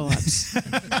 co-ops have co-ops.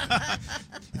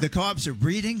 The co-ops are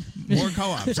breeding more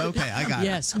co-ops. Okay, I got it.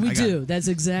 Yes, we do. That's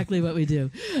exactly what we do.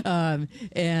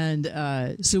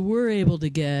 So we're able to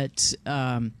get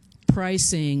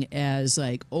pricing as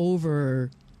like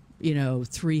over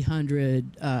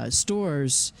 300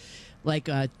 stores, like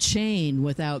a chain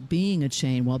without being a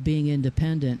chain, while being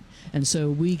independent. And so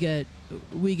we get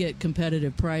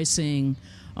competitive pricing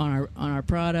on our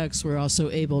products. We're also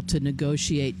able to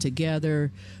negotiate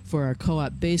together for our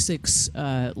Co-op Basics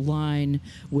line,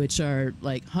 which are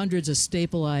like hundreds of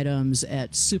staple items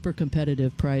at super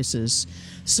competitive prices.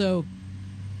 So.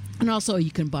 And also you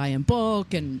can buy in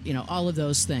bulk and, all of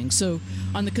those things. So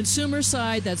on the consumer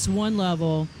side, that's one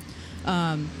level.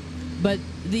 But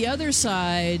the other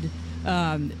side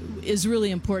is really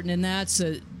important, and that's,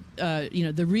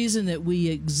 the reason that we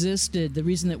existed, the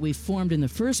reason that we formed in the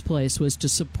first place was to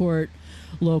support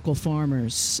local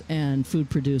farmers and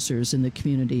food producers in the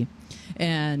community.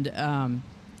 And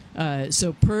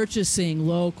so purchasing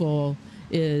local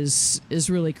is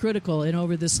really critical. And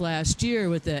over this last year,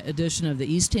 with the addition of the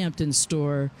East Hampton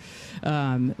store,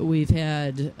 we've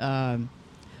had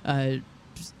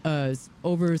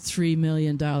over $3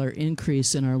 million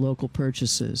increase in our local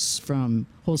purchases, from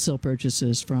wholesale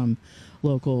purchases from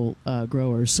local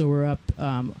growers. So we're up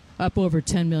over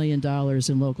 $10 million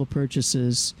in local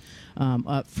purchases,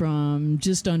 up from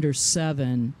just under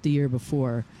 7 the year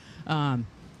before.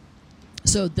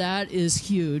 So that is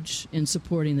huge in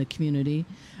supporting the community.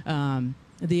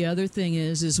 The other thing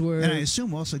is we're, and I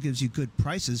assume also gives you good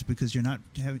prices because you're not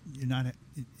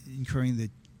incurring the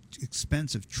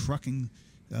expense of trucking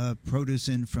produce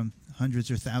in from hundreds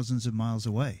or thousands of miles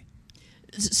away.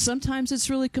 Sometimes it's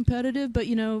really competitive, but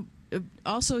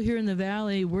also here in the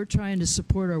Valley, we're trying to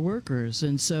support our workers,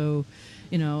 and so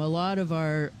a lot of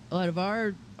our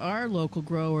local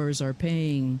growers are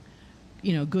paying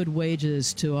good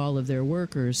wages to all of their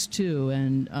workers too,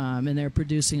 and they're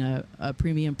producing a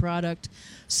premium product.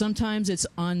 Sometimes it's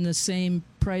on the same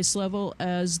price level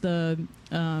as the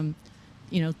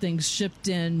things shipped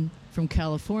in from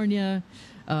California.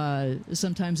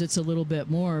 Sometimes it's a little bit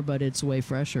more, but it's way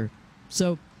fresher.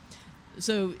 So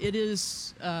it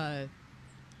is.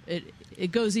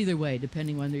 It goes either way,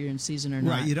 depending whether you're in season or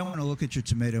not. Right. You don't want to look at your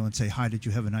tomato and say, "Hi, did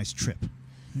you have a nice trip?"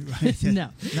 Right? No,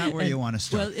 not where you want to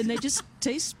start. Well, and they just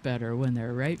taste better when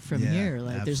they're right from here.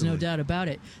 Like, absolutely. There's no doubt about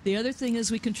it. The other thing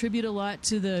is we contribute a lot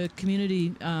to the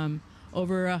community.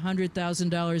 Over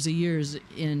 $100,000 a year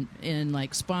in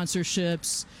like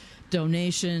sponsorships,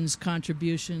 donations,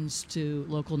 contributions to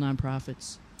local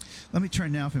nonprofits. Let me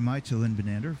turn now, if I might, to Lynn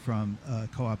Benander from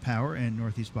Co-op Power and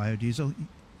Northeast Biodiesel.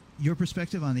 Your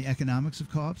perspective on the economics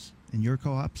of co-ops and your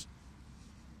co-ops?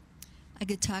 I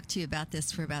could talk to you about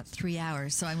this for about 3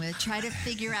 hours, so I'm going to try to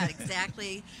figure out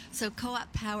exactly. So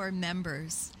Co-op Power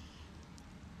members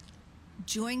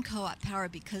join Co-op Power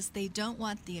because they don't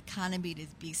want the economy to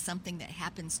be something that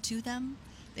happens to them.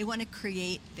 They want to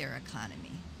create their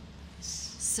economy.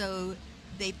 So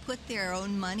they put their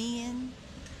own money in,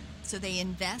 so they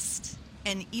invest,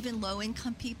 and even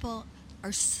low-income people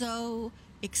are so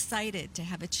excited to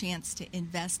have a chance to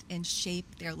invest and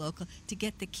shape their local, to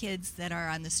get the kids that are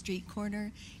on the street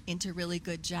corner into really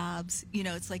good jobs.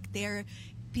 It's like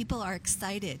people are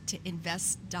excited to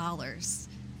invest dollars.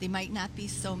 They might not be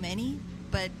so many,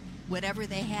 but whatever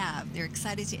they have, they're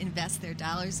excited to invest their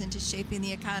dollars into shaping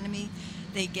the economy.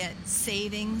 They get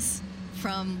savings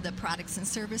from the products and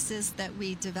services that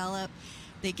we develop.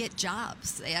 They get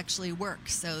jobs. They actually work.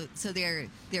 So they're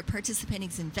participating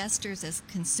as investors, as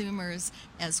consumers,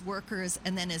 as workers,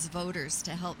 and then as voters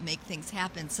to help make things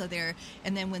happen.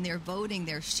 And then when they're voting,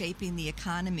 they're shaping the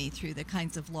economy through the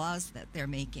kinds of laws that they're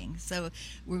making. So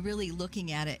we're really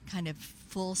looking at it kind of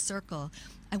full circle.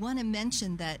 I want to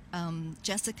mention that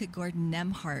Jessica Gordon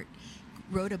Nembhard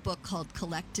wrote a book called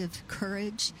Collective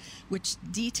Courage, which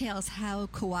details how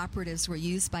cooperatives were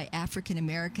used by African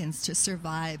Americans to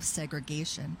survive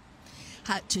segregation,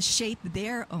 how to shape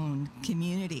their own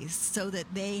communities, so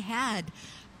that they had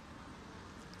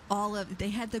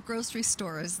the grocery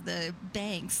stores, the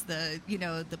banks, the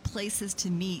places to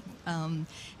meet,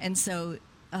 and so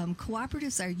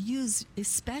cooperatives are used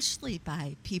especially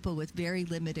by people with very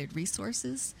limited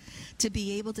resources to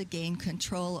be able to gain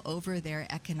control over their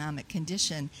economic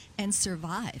condition and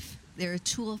survive. they're a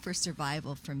tool for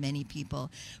survival for many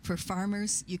people. For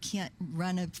farmers, you can't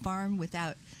run a farm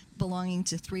without belonging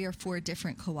to 3 or 4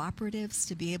 different cooperatives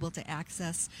to be able to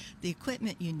access the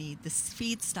equipment you need, the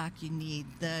feedstock you need,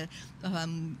 the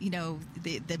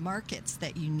markets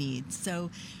that you need.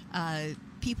 So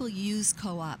people use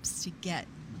co-ops to get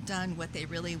done what they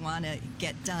really want to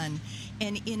get done.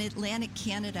 And in Atlantic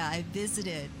Canada, I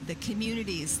visited the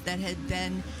communities that had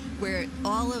been where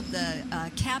all of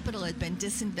the capital had been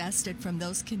disinvested from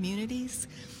those communities.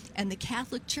 And the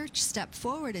Catholic Church stepped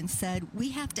forward and said,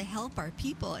 we have to help our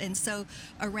people. And so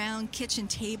around kitchen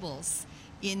tables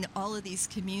in all of these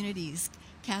communities,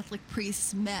 Catholic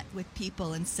priests met with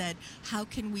people and said, how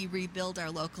can we rebuild our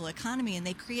local economy? And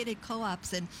they created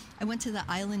co-ops. And I went to the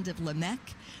island of Lamec,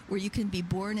 where you can be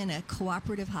born in a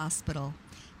cooperative hospital,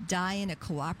 die in a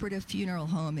cooperative funeral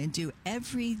home, and do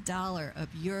every dollar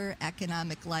of your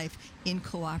economic life in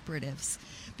cooperatives.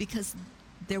 Because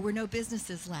there were no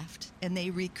businesses left, and they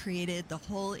recreated the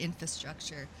whole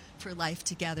infrastructure for life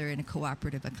together in a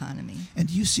cooperative economy. And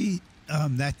do you see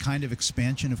that kind of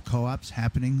expansion of co-ops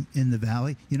happening in the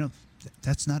Valley? You know,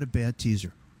 that's not a bad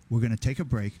teaser. We're going to take a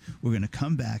break. We're going to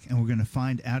come back, and we're going to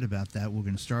find out about that. We're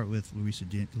going to start with Luisa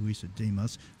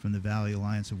Demos from the Valley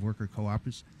Alliance of Worker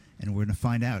Co-ops, and we're going to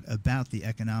find out about the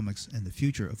economics and the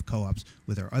future of co-ops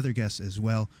with our other guests as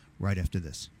well right after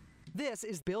this. This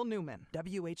is Bill Newman,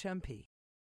 WHMP.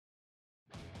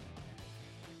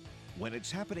 When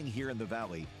it's happening here in the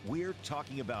Valley, we're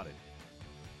talking about it.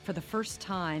 For the first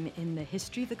time in the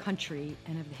history of the country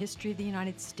and of the history of the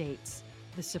United States,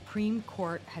 the Supreme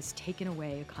Court has taken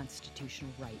away a constitutional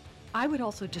right. I would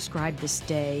also describe this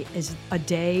day as a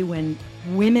day when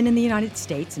women in the United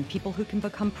States and people who can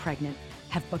become pregnant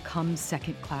have become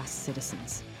second-class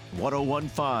citizens.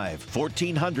 1015,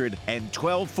 1400, and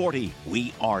 1240.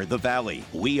 We are the Valley.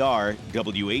 We are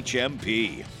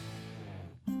WHMP.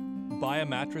 Buy a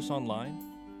mattress online?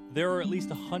 There are at least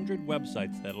 100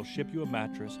 websites that'll ship you a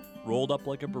mattress rolled up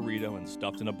like a burrito and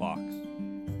stuffed in a box.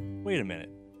 Wait a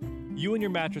minute. You and your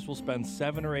mattress will spend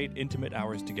 7 or 8 intimate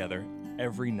hours together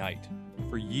every night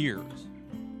for years.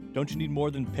 Don't you need more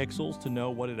than pixels to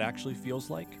know what it actually feels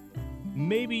like?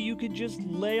 Maybe you could just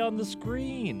lay on the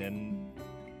screen and...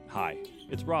 Hi,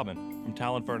 it's Robin from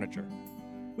Talon Furniture.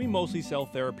 We mostly sell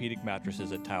therapeutic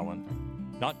mattresses at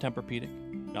Talon. Not Tempur-Pedic,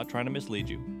 not trying to mislead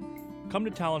you. Come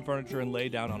to Talon Furniture and lay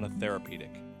down on a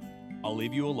therapeutic. I'll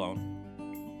leave you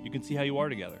alone. You can see how you are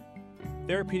together.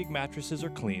 Therapeutic mattresses are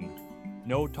clean.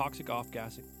 No toxic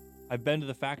off-gassing. I've been to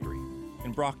the factory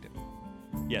in Brockton.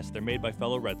 Yes, they're made by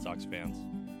fellow Red Sox fans.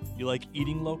 You like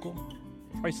eating local?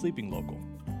 Try sleeping local.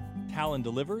 Talon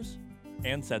delivers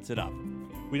and sets it up.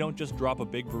 We don't just drop a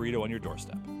big burrito on your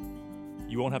doorstep.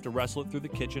 You won't have to wrestle it through the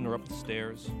kitchen or up the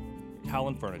stairs.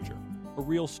 Talon Furniture, a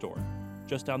real store,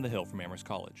 just down the hill from Amherst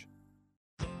College.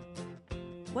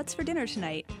 What's for dinner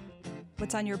tonight?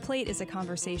 What's on your plate is a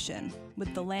conversation.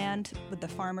 With the land, with the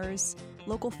farmers,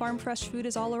 local farm fresh food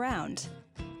is all around.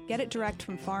 Get it direct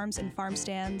from farms and farm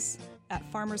stands, at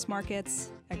farmers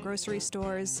markets, at grocery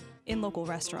stores, in local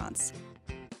restaurants.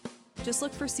 Just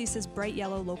look for CISA's bright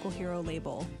yellow Local Hero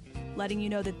label, letting you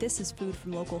know that this is food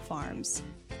from local farms,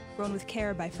 grown with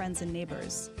care by friends and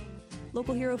neighbors.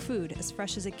 Local Hero food, as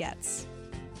fresh as it gets.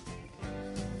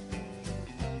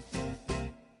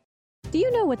 Do you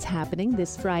know what's happening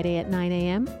this Friday at 9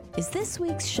 a.m.? Is this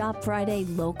week's Shop Friday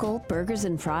local burgers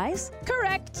and fries?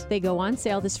 Correct! They go on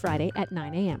sale this Friday at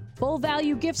 9 a.m. Full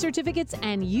value gift certificates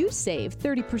and you save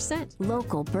 30%.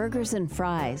 Local burgers and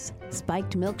fries,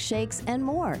 spiked milkshakes, and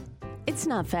more. It's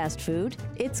not fast food,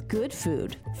 it's good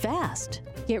food. Fast.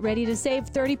 Get ready to save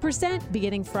 30%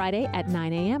 beginning Friday at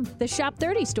 9 a.m. The Shop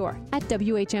 30 store at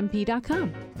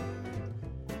WHMP.com.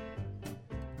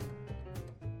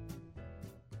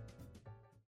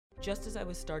 Just as I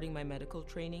was starting my medical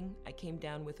training, I came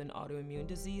down with an autoimmune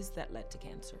disease that led to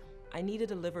cancer. I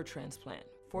needed a liver transplant.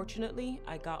 Fortunately,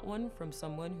 I got one from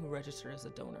someone who registered as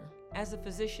a donor. As a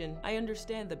physician, I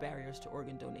understand the barriers to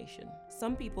organ donation.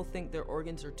 Some people think their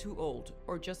organs are too old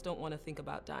or just don't want to think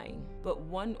about dying. But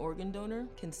one organ donor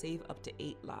can save up to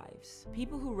 8 lives.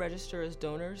 People who register as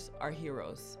donors are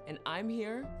heroes, and I'm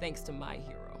here thanks to my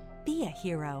hero. Be a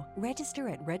hero. Register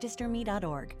at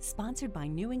registerme.org. Sponsored by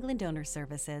New England Donor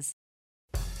Services.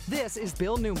 This is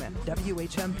Bill Newman,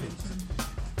 WHMP.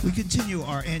 We continue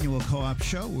our annual co-op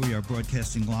show. We are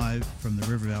broadcasting live from the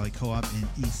River Valley Co-op in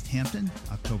East Hampton.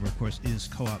 October, of course, is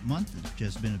Co-op Month. It's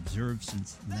just been observed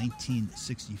since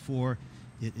 1964.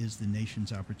 It is the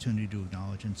nation's opportunity to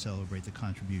acknowledge and celebrate the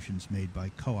contributions made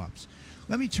by co-ops.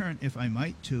 Let me turn, if I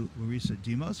might, to Luisa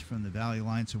Demos from the Valley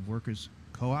Alliance of Workers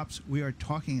Co-ops. We are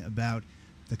talking about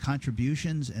the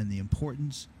contributions and the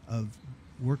importance of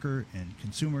worker and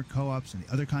consumer co-ops and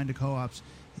the other kind of co-ops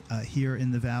here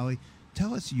in the Valley.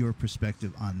 Tell us your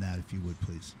perspective on that, if you would,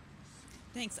 please.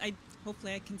 Thanks.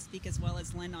 Hopefully I can speak as well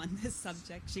as Lynn on this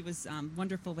subject. She was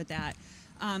wonderful with that.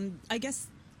 I guess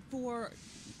for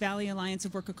Valley Alliance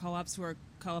of Worker Co-ops, we're a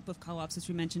co-op of co-ops, as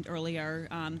we mentioned earlier.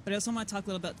 But I also want to talk a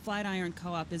little about Flatiron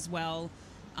Co-op as well,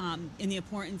 and the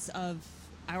importance of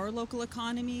our local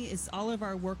economy is all of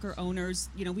our worker owners.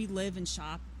 We live and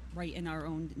shop right in our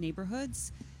own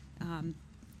neighborhoods.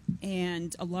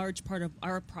 And a large part of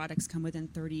our products come within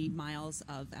 30 miles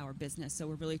of our business. So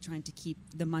we're really trying to keep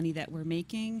the money that we're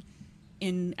making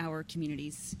in our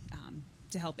communities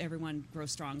to help everyone grow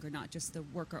stronger, not just the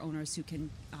worker owners who can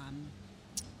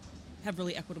have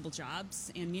really equitable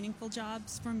jobs and meaningful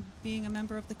jobs from being a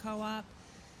member of the co-op.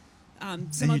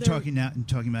 And you're talking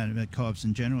about co-ops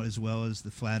in general as well as the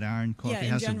Flatiron Coffee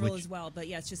House? Yeah, in general as well. But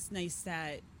yeah, it's just nice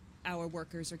that our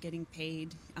workers are getting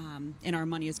paid and our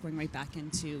money is going right back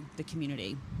into the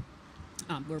community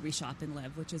where we shop and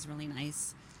live, which is really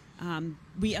nice.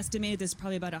 We estimated there's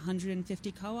probably about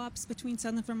 150 co-ops between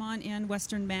Southern Vermont and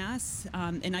Western Mass.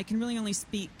 And I can really only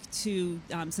speak to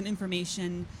some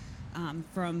information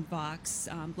from Vox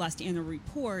last annual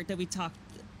report that we talked.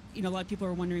 A lot of people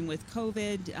are wondering with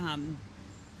COVID,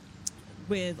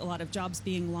 with a lot of jobs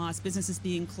being lost, businesses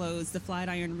being closed. The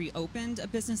Flatiron reopened a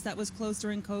business that was closed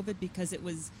during COVID because it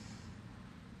was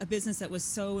a business that was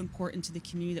so important to the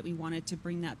community that we wanted to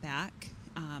bring that back.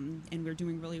 And we're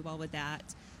doing really well with that.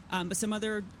 But some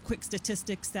other quick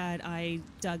statistics that I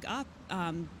dug up,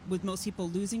 with most people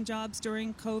losing jobs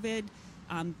during COVID,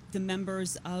 the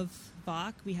members of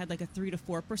VOC, we had like a 3 to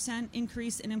 4%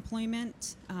 increase in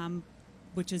employment,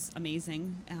 which is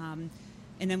amazing.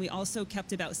 And then we also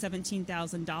kept about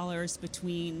 $17,000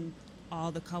 between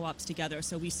all the co-ops together.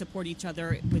 So we support each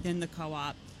other within the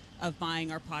co-op of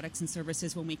buying our products and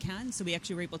services when we can. So we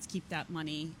actually were able to keep that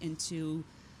money into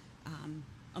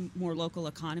a more local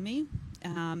economy.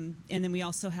 And then we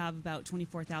also have about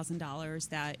 $24,000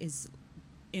 that is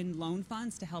in loan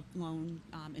funds to help loan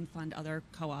and fund other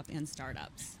co-op and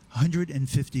startups.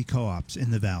 150 co-ops in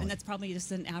the Valley. And that's probably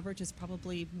just an average is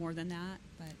probably more than that,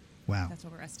 but wow, that's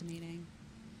what we're estimating.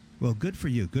 Well, good for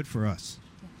you. Good for us.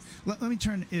 Yes. Let me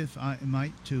turn, if I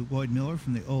might, to Lloyd Miller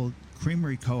from the old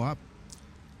Creamery Co-op.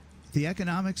 The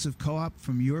economics of co-op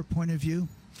from your point of view?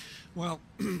 Well,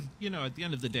 at the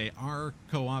end of the day, our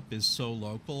co-op is so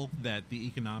local that the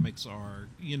economics are,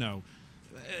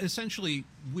 essentially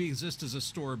we exist as a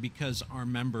store because our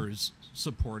members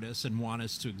support us and want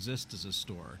us to exist as a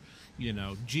store.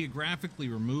 Geographically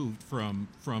removed from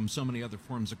so many other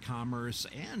forms of commerce,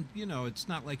 and it's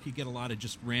not like you get a lot of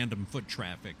just random foot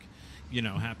traffic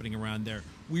happening around there.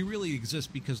 We really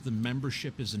exist because the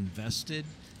membership is invested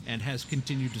and has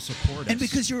continued to support us. And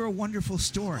because you're a wonderful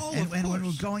store. Oh, and when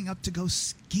we're going up to go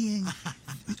skiing,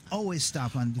 always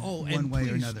stop on one way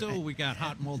or another. We got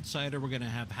hot mulled cider. We're going to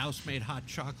have house-made hot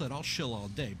chocolate. I'll shill all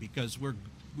day because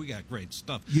we got great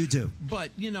stuff. You do.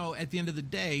 But, at the end of the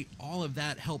day, all of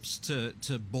that helps to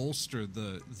bolster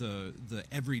the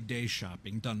everyday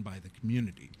shopping done by the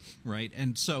community, right?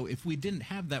 And so if we didn't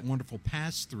have that wonderful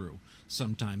pass-through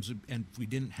sometimes, and if we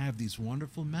didn't have these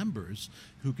wonderful members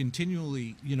who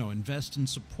continually, invest and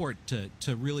support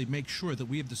to really make sure that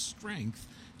we have the strength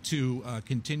to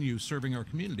continue serving our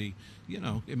community,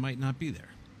 it might not be there.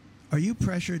 Are you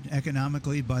pressured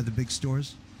economically by the big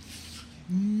stores?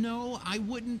 No, I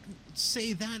wouldn't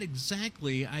say that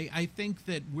exactly. I think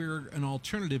that we're an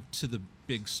alternative to the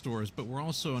big stores, but we're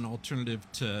also an alternative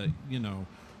to,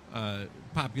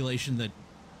 population that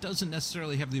doesn't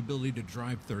necessarily have the ability to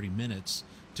drive 30 minutes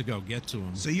to go get to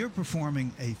them. So you're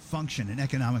performing a function, an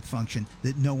economic function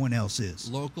that no one else is.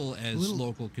 Local as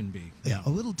local can be. Yeah, a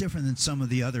little different than some of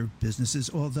the other businesses,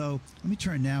 although let me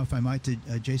turn now, if I might, to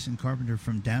Jason Carpenter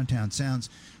from Downtown Sounds.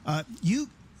 You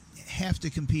have to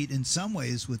compete in some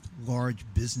ways with large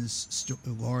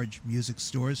large music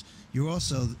stores. You're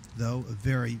also, though, a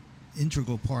very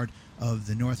integral part of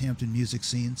the Northampton music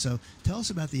scene. So tell us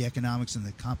about the economics and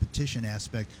the competition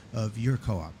aspect of your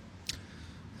co-op.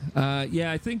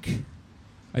 I think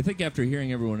after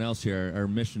hearing everyone else here, our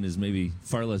mission is maybe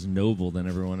far less noble than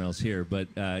everyone else here. But,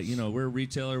 we're a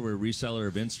retailer, we're a reseller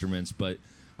of instruments, but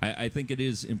I think it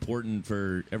is important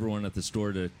for everyone at the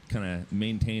store to kind of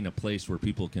maintain a place where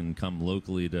people can come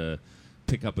locally to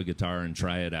pick up a guitar and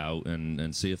try it out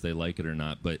and see if they like it or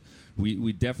not. But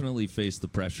we definitely face the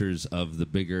pressures of the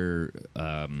bigger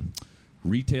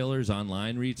retailers,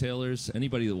 online retailers.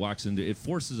 Anybody that walks into it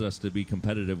forces us to be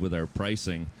competitive with our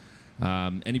pricing.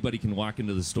 Anybody can walk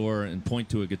into the store and point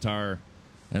to a guitar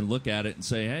and look at it and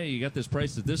say, hey, you got this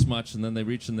priced at this much, and then they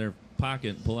reach in their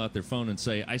pocket and pull out their phone and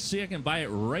say, I see I can buy it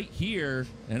right here,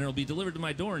 and it'll be delivered to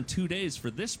my door in 2 days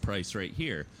for this price right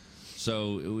here.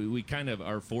 So we kind of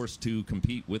are forced to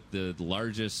compete with the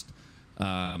largest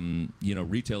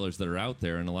retailers that are out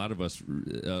there, and a lot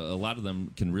of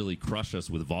them can really crush us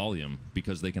with volume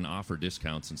because they can offer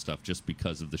discounts and stuff just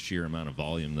because of the sheer amount of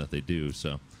volume that they do.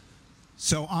 So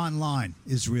online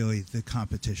is really the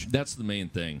competition. That's the main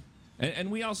thing.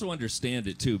 And we also understand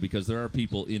it, too, because there are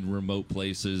people in remote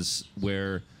places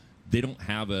where they don't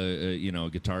have a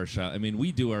guitar shop. I mean,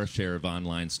 we do our share of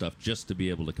online stuff just to be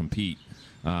able to compete.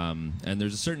 And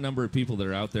there's a certain number of people that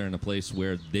are out there in a place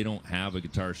where they don't have a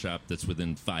guitar shop that's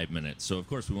within 5 minutes. So, of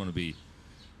course, we want to be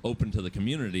open to the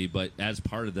community, but as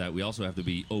part of that, we also have to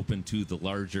be open to the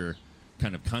larger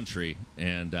kind of country.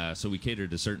 And so we cater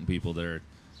to certain people that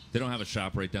they don't have a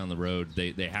shop right down the road.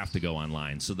 They have to go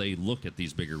online. So they look at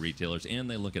these bigger retailers, and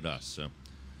they look at us. So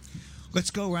let's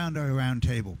go around our round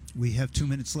table. We have 2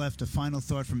 minutes left. A final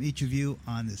thought from each of you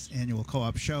on this annual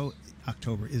Co-op show.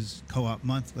 October is Co-op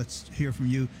month. Let's hear from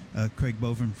you, Craig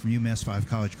Bovin from UMass 5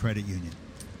 College Credit Union.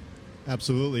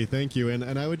 Absolutely, thank you.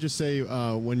 And I would just say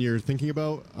when you're thinking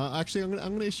about, actually, I'm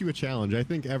going to issue a challenge. I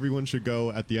think everyone should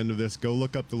go at the end of this, go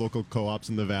look up the local co-ops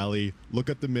in the Valley, look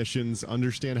at the missions,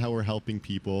 understand how we're helping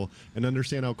people, and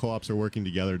understand how co-ops are working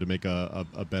together to make a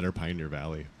better Pioneer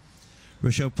Valley.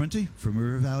 Rochelle Prunty from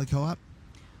River Valley Co-op.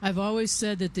 I've always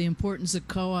said that the importance of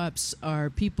co-ops are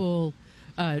people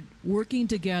working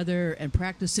together and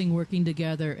practicing working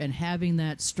together and having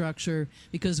that structure,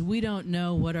 because we don't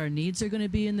know what our needs are going to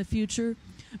be in the future.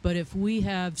 But if we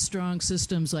have strong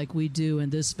systems like we do in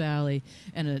this valley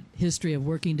and a history of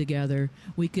working together,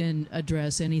 we can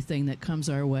address anything that comes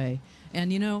our way.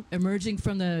 And, emerging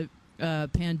from the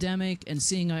pandemic and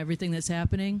seeing everything that's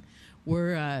happening,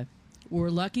 we're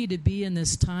lucky to be in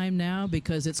this time now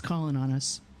because it's calling on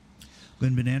us.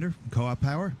 Lynn Benander from Co-op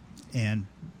Power and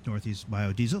Northeast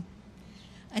Biodiesel.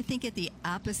 I think at the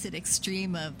opposite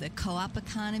extreme of the co-op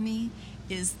economy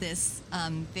is this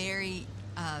very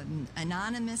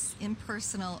anonymous,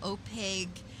 impersonal,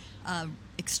 opaque,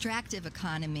 extractive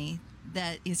economy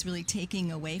that is really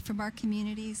taking away from our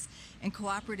communities. And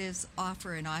cooperatives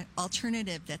offer an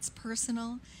alternative that's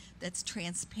personal, that's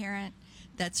transparent,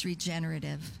 that's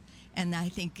regenerative. And I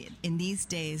think in these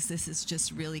days, this is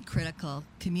just really critical.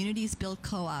 Communities build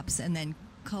co-ops, and then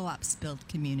co-ops build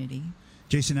community.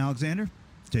 Jason Carpenter,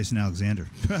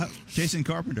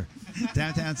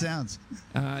 Downtown Sounds.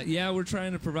 We're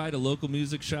trying to provide a local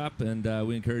music shop, and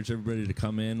we encourage everybody to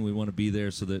come in. We want to be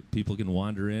there so that people can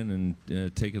wander in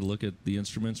and take a look at the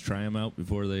instruments, try them out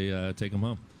before they take them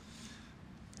home.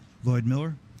 Lloyd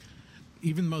Miller.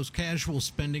 Even the most casual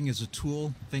spending is a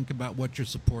tool. Think about what you're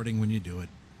supporting when you do it.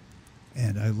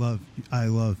 And I love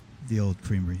the old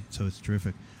creamery, so it's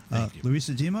terrific.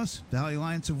 Larissa Demos, Valley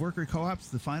Alliance of Worker Co-ops,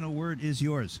 the final word is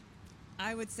yours.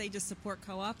 I would say just support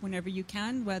co-op whenever you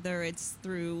can, whether it's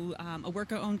through a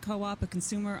worker-owned co-op, a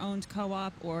consumer-owned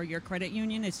co-op, or your credit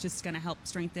union. It's just going to help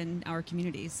strengthen our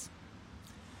communities.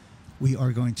 We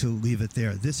are going to leave it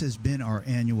there. This has been our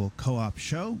annual Co-op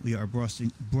show. We are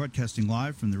broadcasting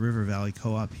live from the River Valley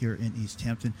Co-op here in East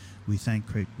Hampton. We thank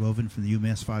Craig Woven from the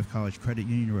UMass 5 College Credit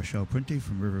Union, Rochelle Prunty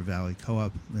from River Valley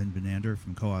Co-op, Lynn Benander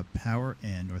from Co-op Power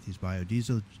and Northeast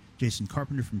Biodiesel, Jason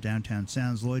Carpenter from Downtown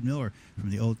Sounds, Lloyd Miller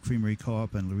from the Old Creamery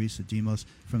Co-op, and Larissa Demos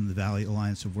from the Valley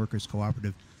Alliance of Workers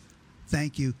Cooperative.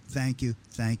 Thank you,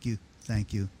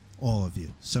 all of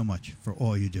you, so much for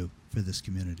all you do for this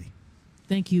community.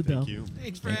 Thank you, Bill. Thank you.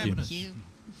 Thanks for having us. Thank you.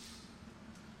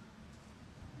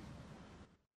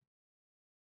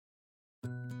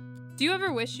 Do you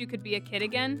ever wish you could be a kid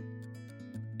again?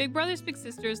 Big Brothers Big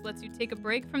Sisters lets you take a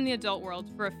break from the adult world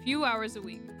for a few hours a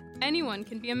week. Anyone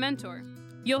can be a mentor.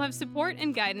 You'll have support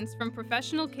and guidance from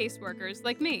professional caseworkers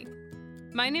like me.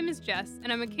 My name is Jess,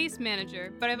 and I'm a case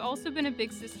manager, but I've also been a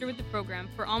big sister with the program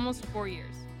for almost 4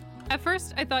 years. At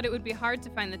first, I thought it would be hard to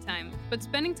find the time, but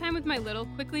spending time with my little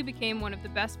quickly became one of the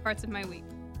best parts of my week.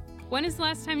 When is the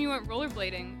last time you went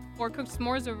rollerblading or cooked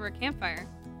s'mores over a campfire?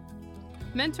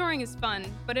 Mentoring is fun,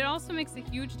 but it also makes a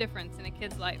huge difference in a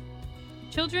kid's life.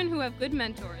 Children who have good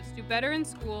mentors do better in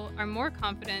school, are more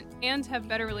confident, and have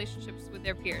better relationships with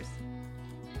their peers.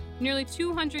 Nearly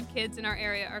 200 kids in our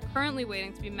area are currently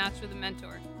waiting to be matched with a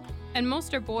mentor, and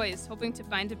most are boys hoping to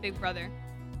find a big brother.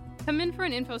 Come in for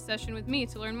an info session with me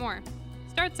to learn more.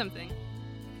 Start something.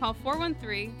 Call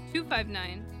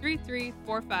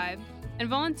 413-259-3345 and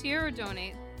volunteer or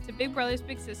donate to Big Brothers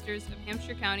Big Sisters of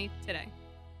Hampshire County today.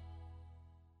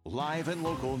 Live and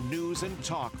local news and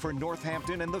talk for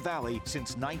Northampton and the Valley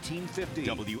since 1950.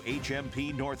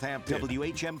 WHMP Northampton.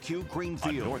 WHMQ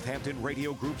Greenfield. A Northampton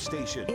Radio Group station.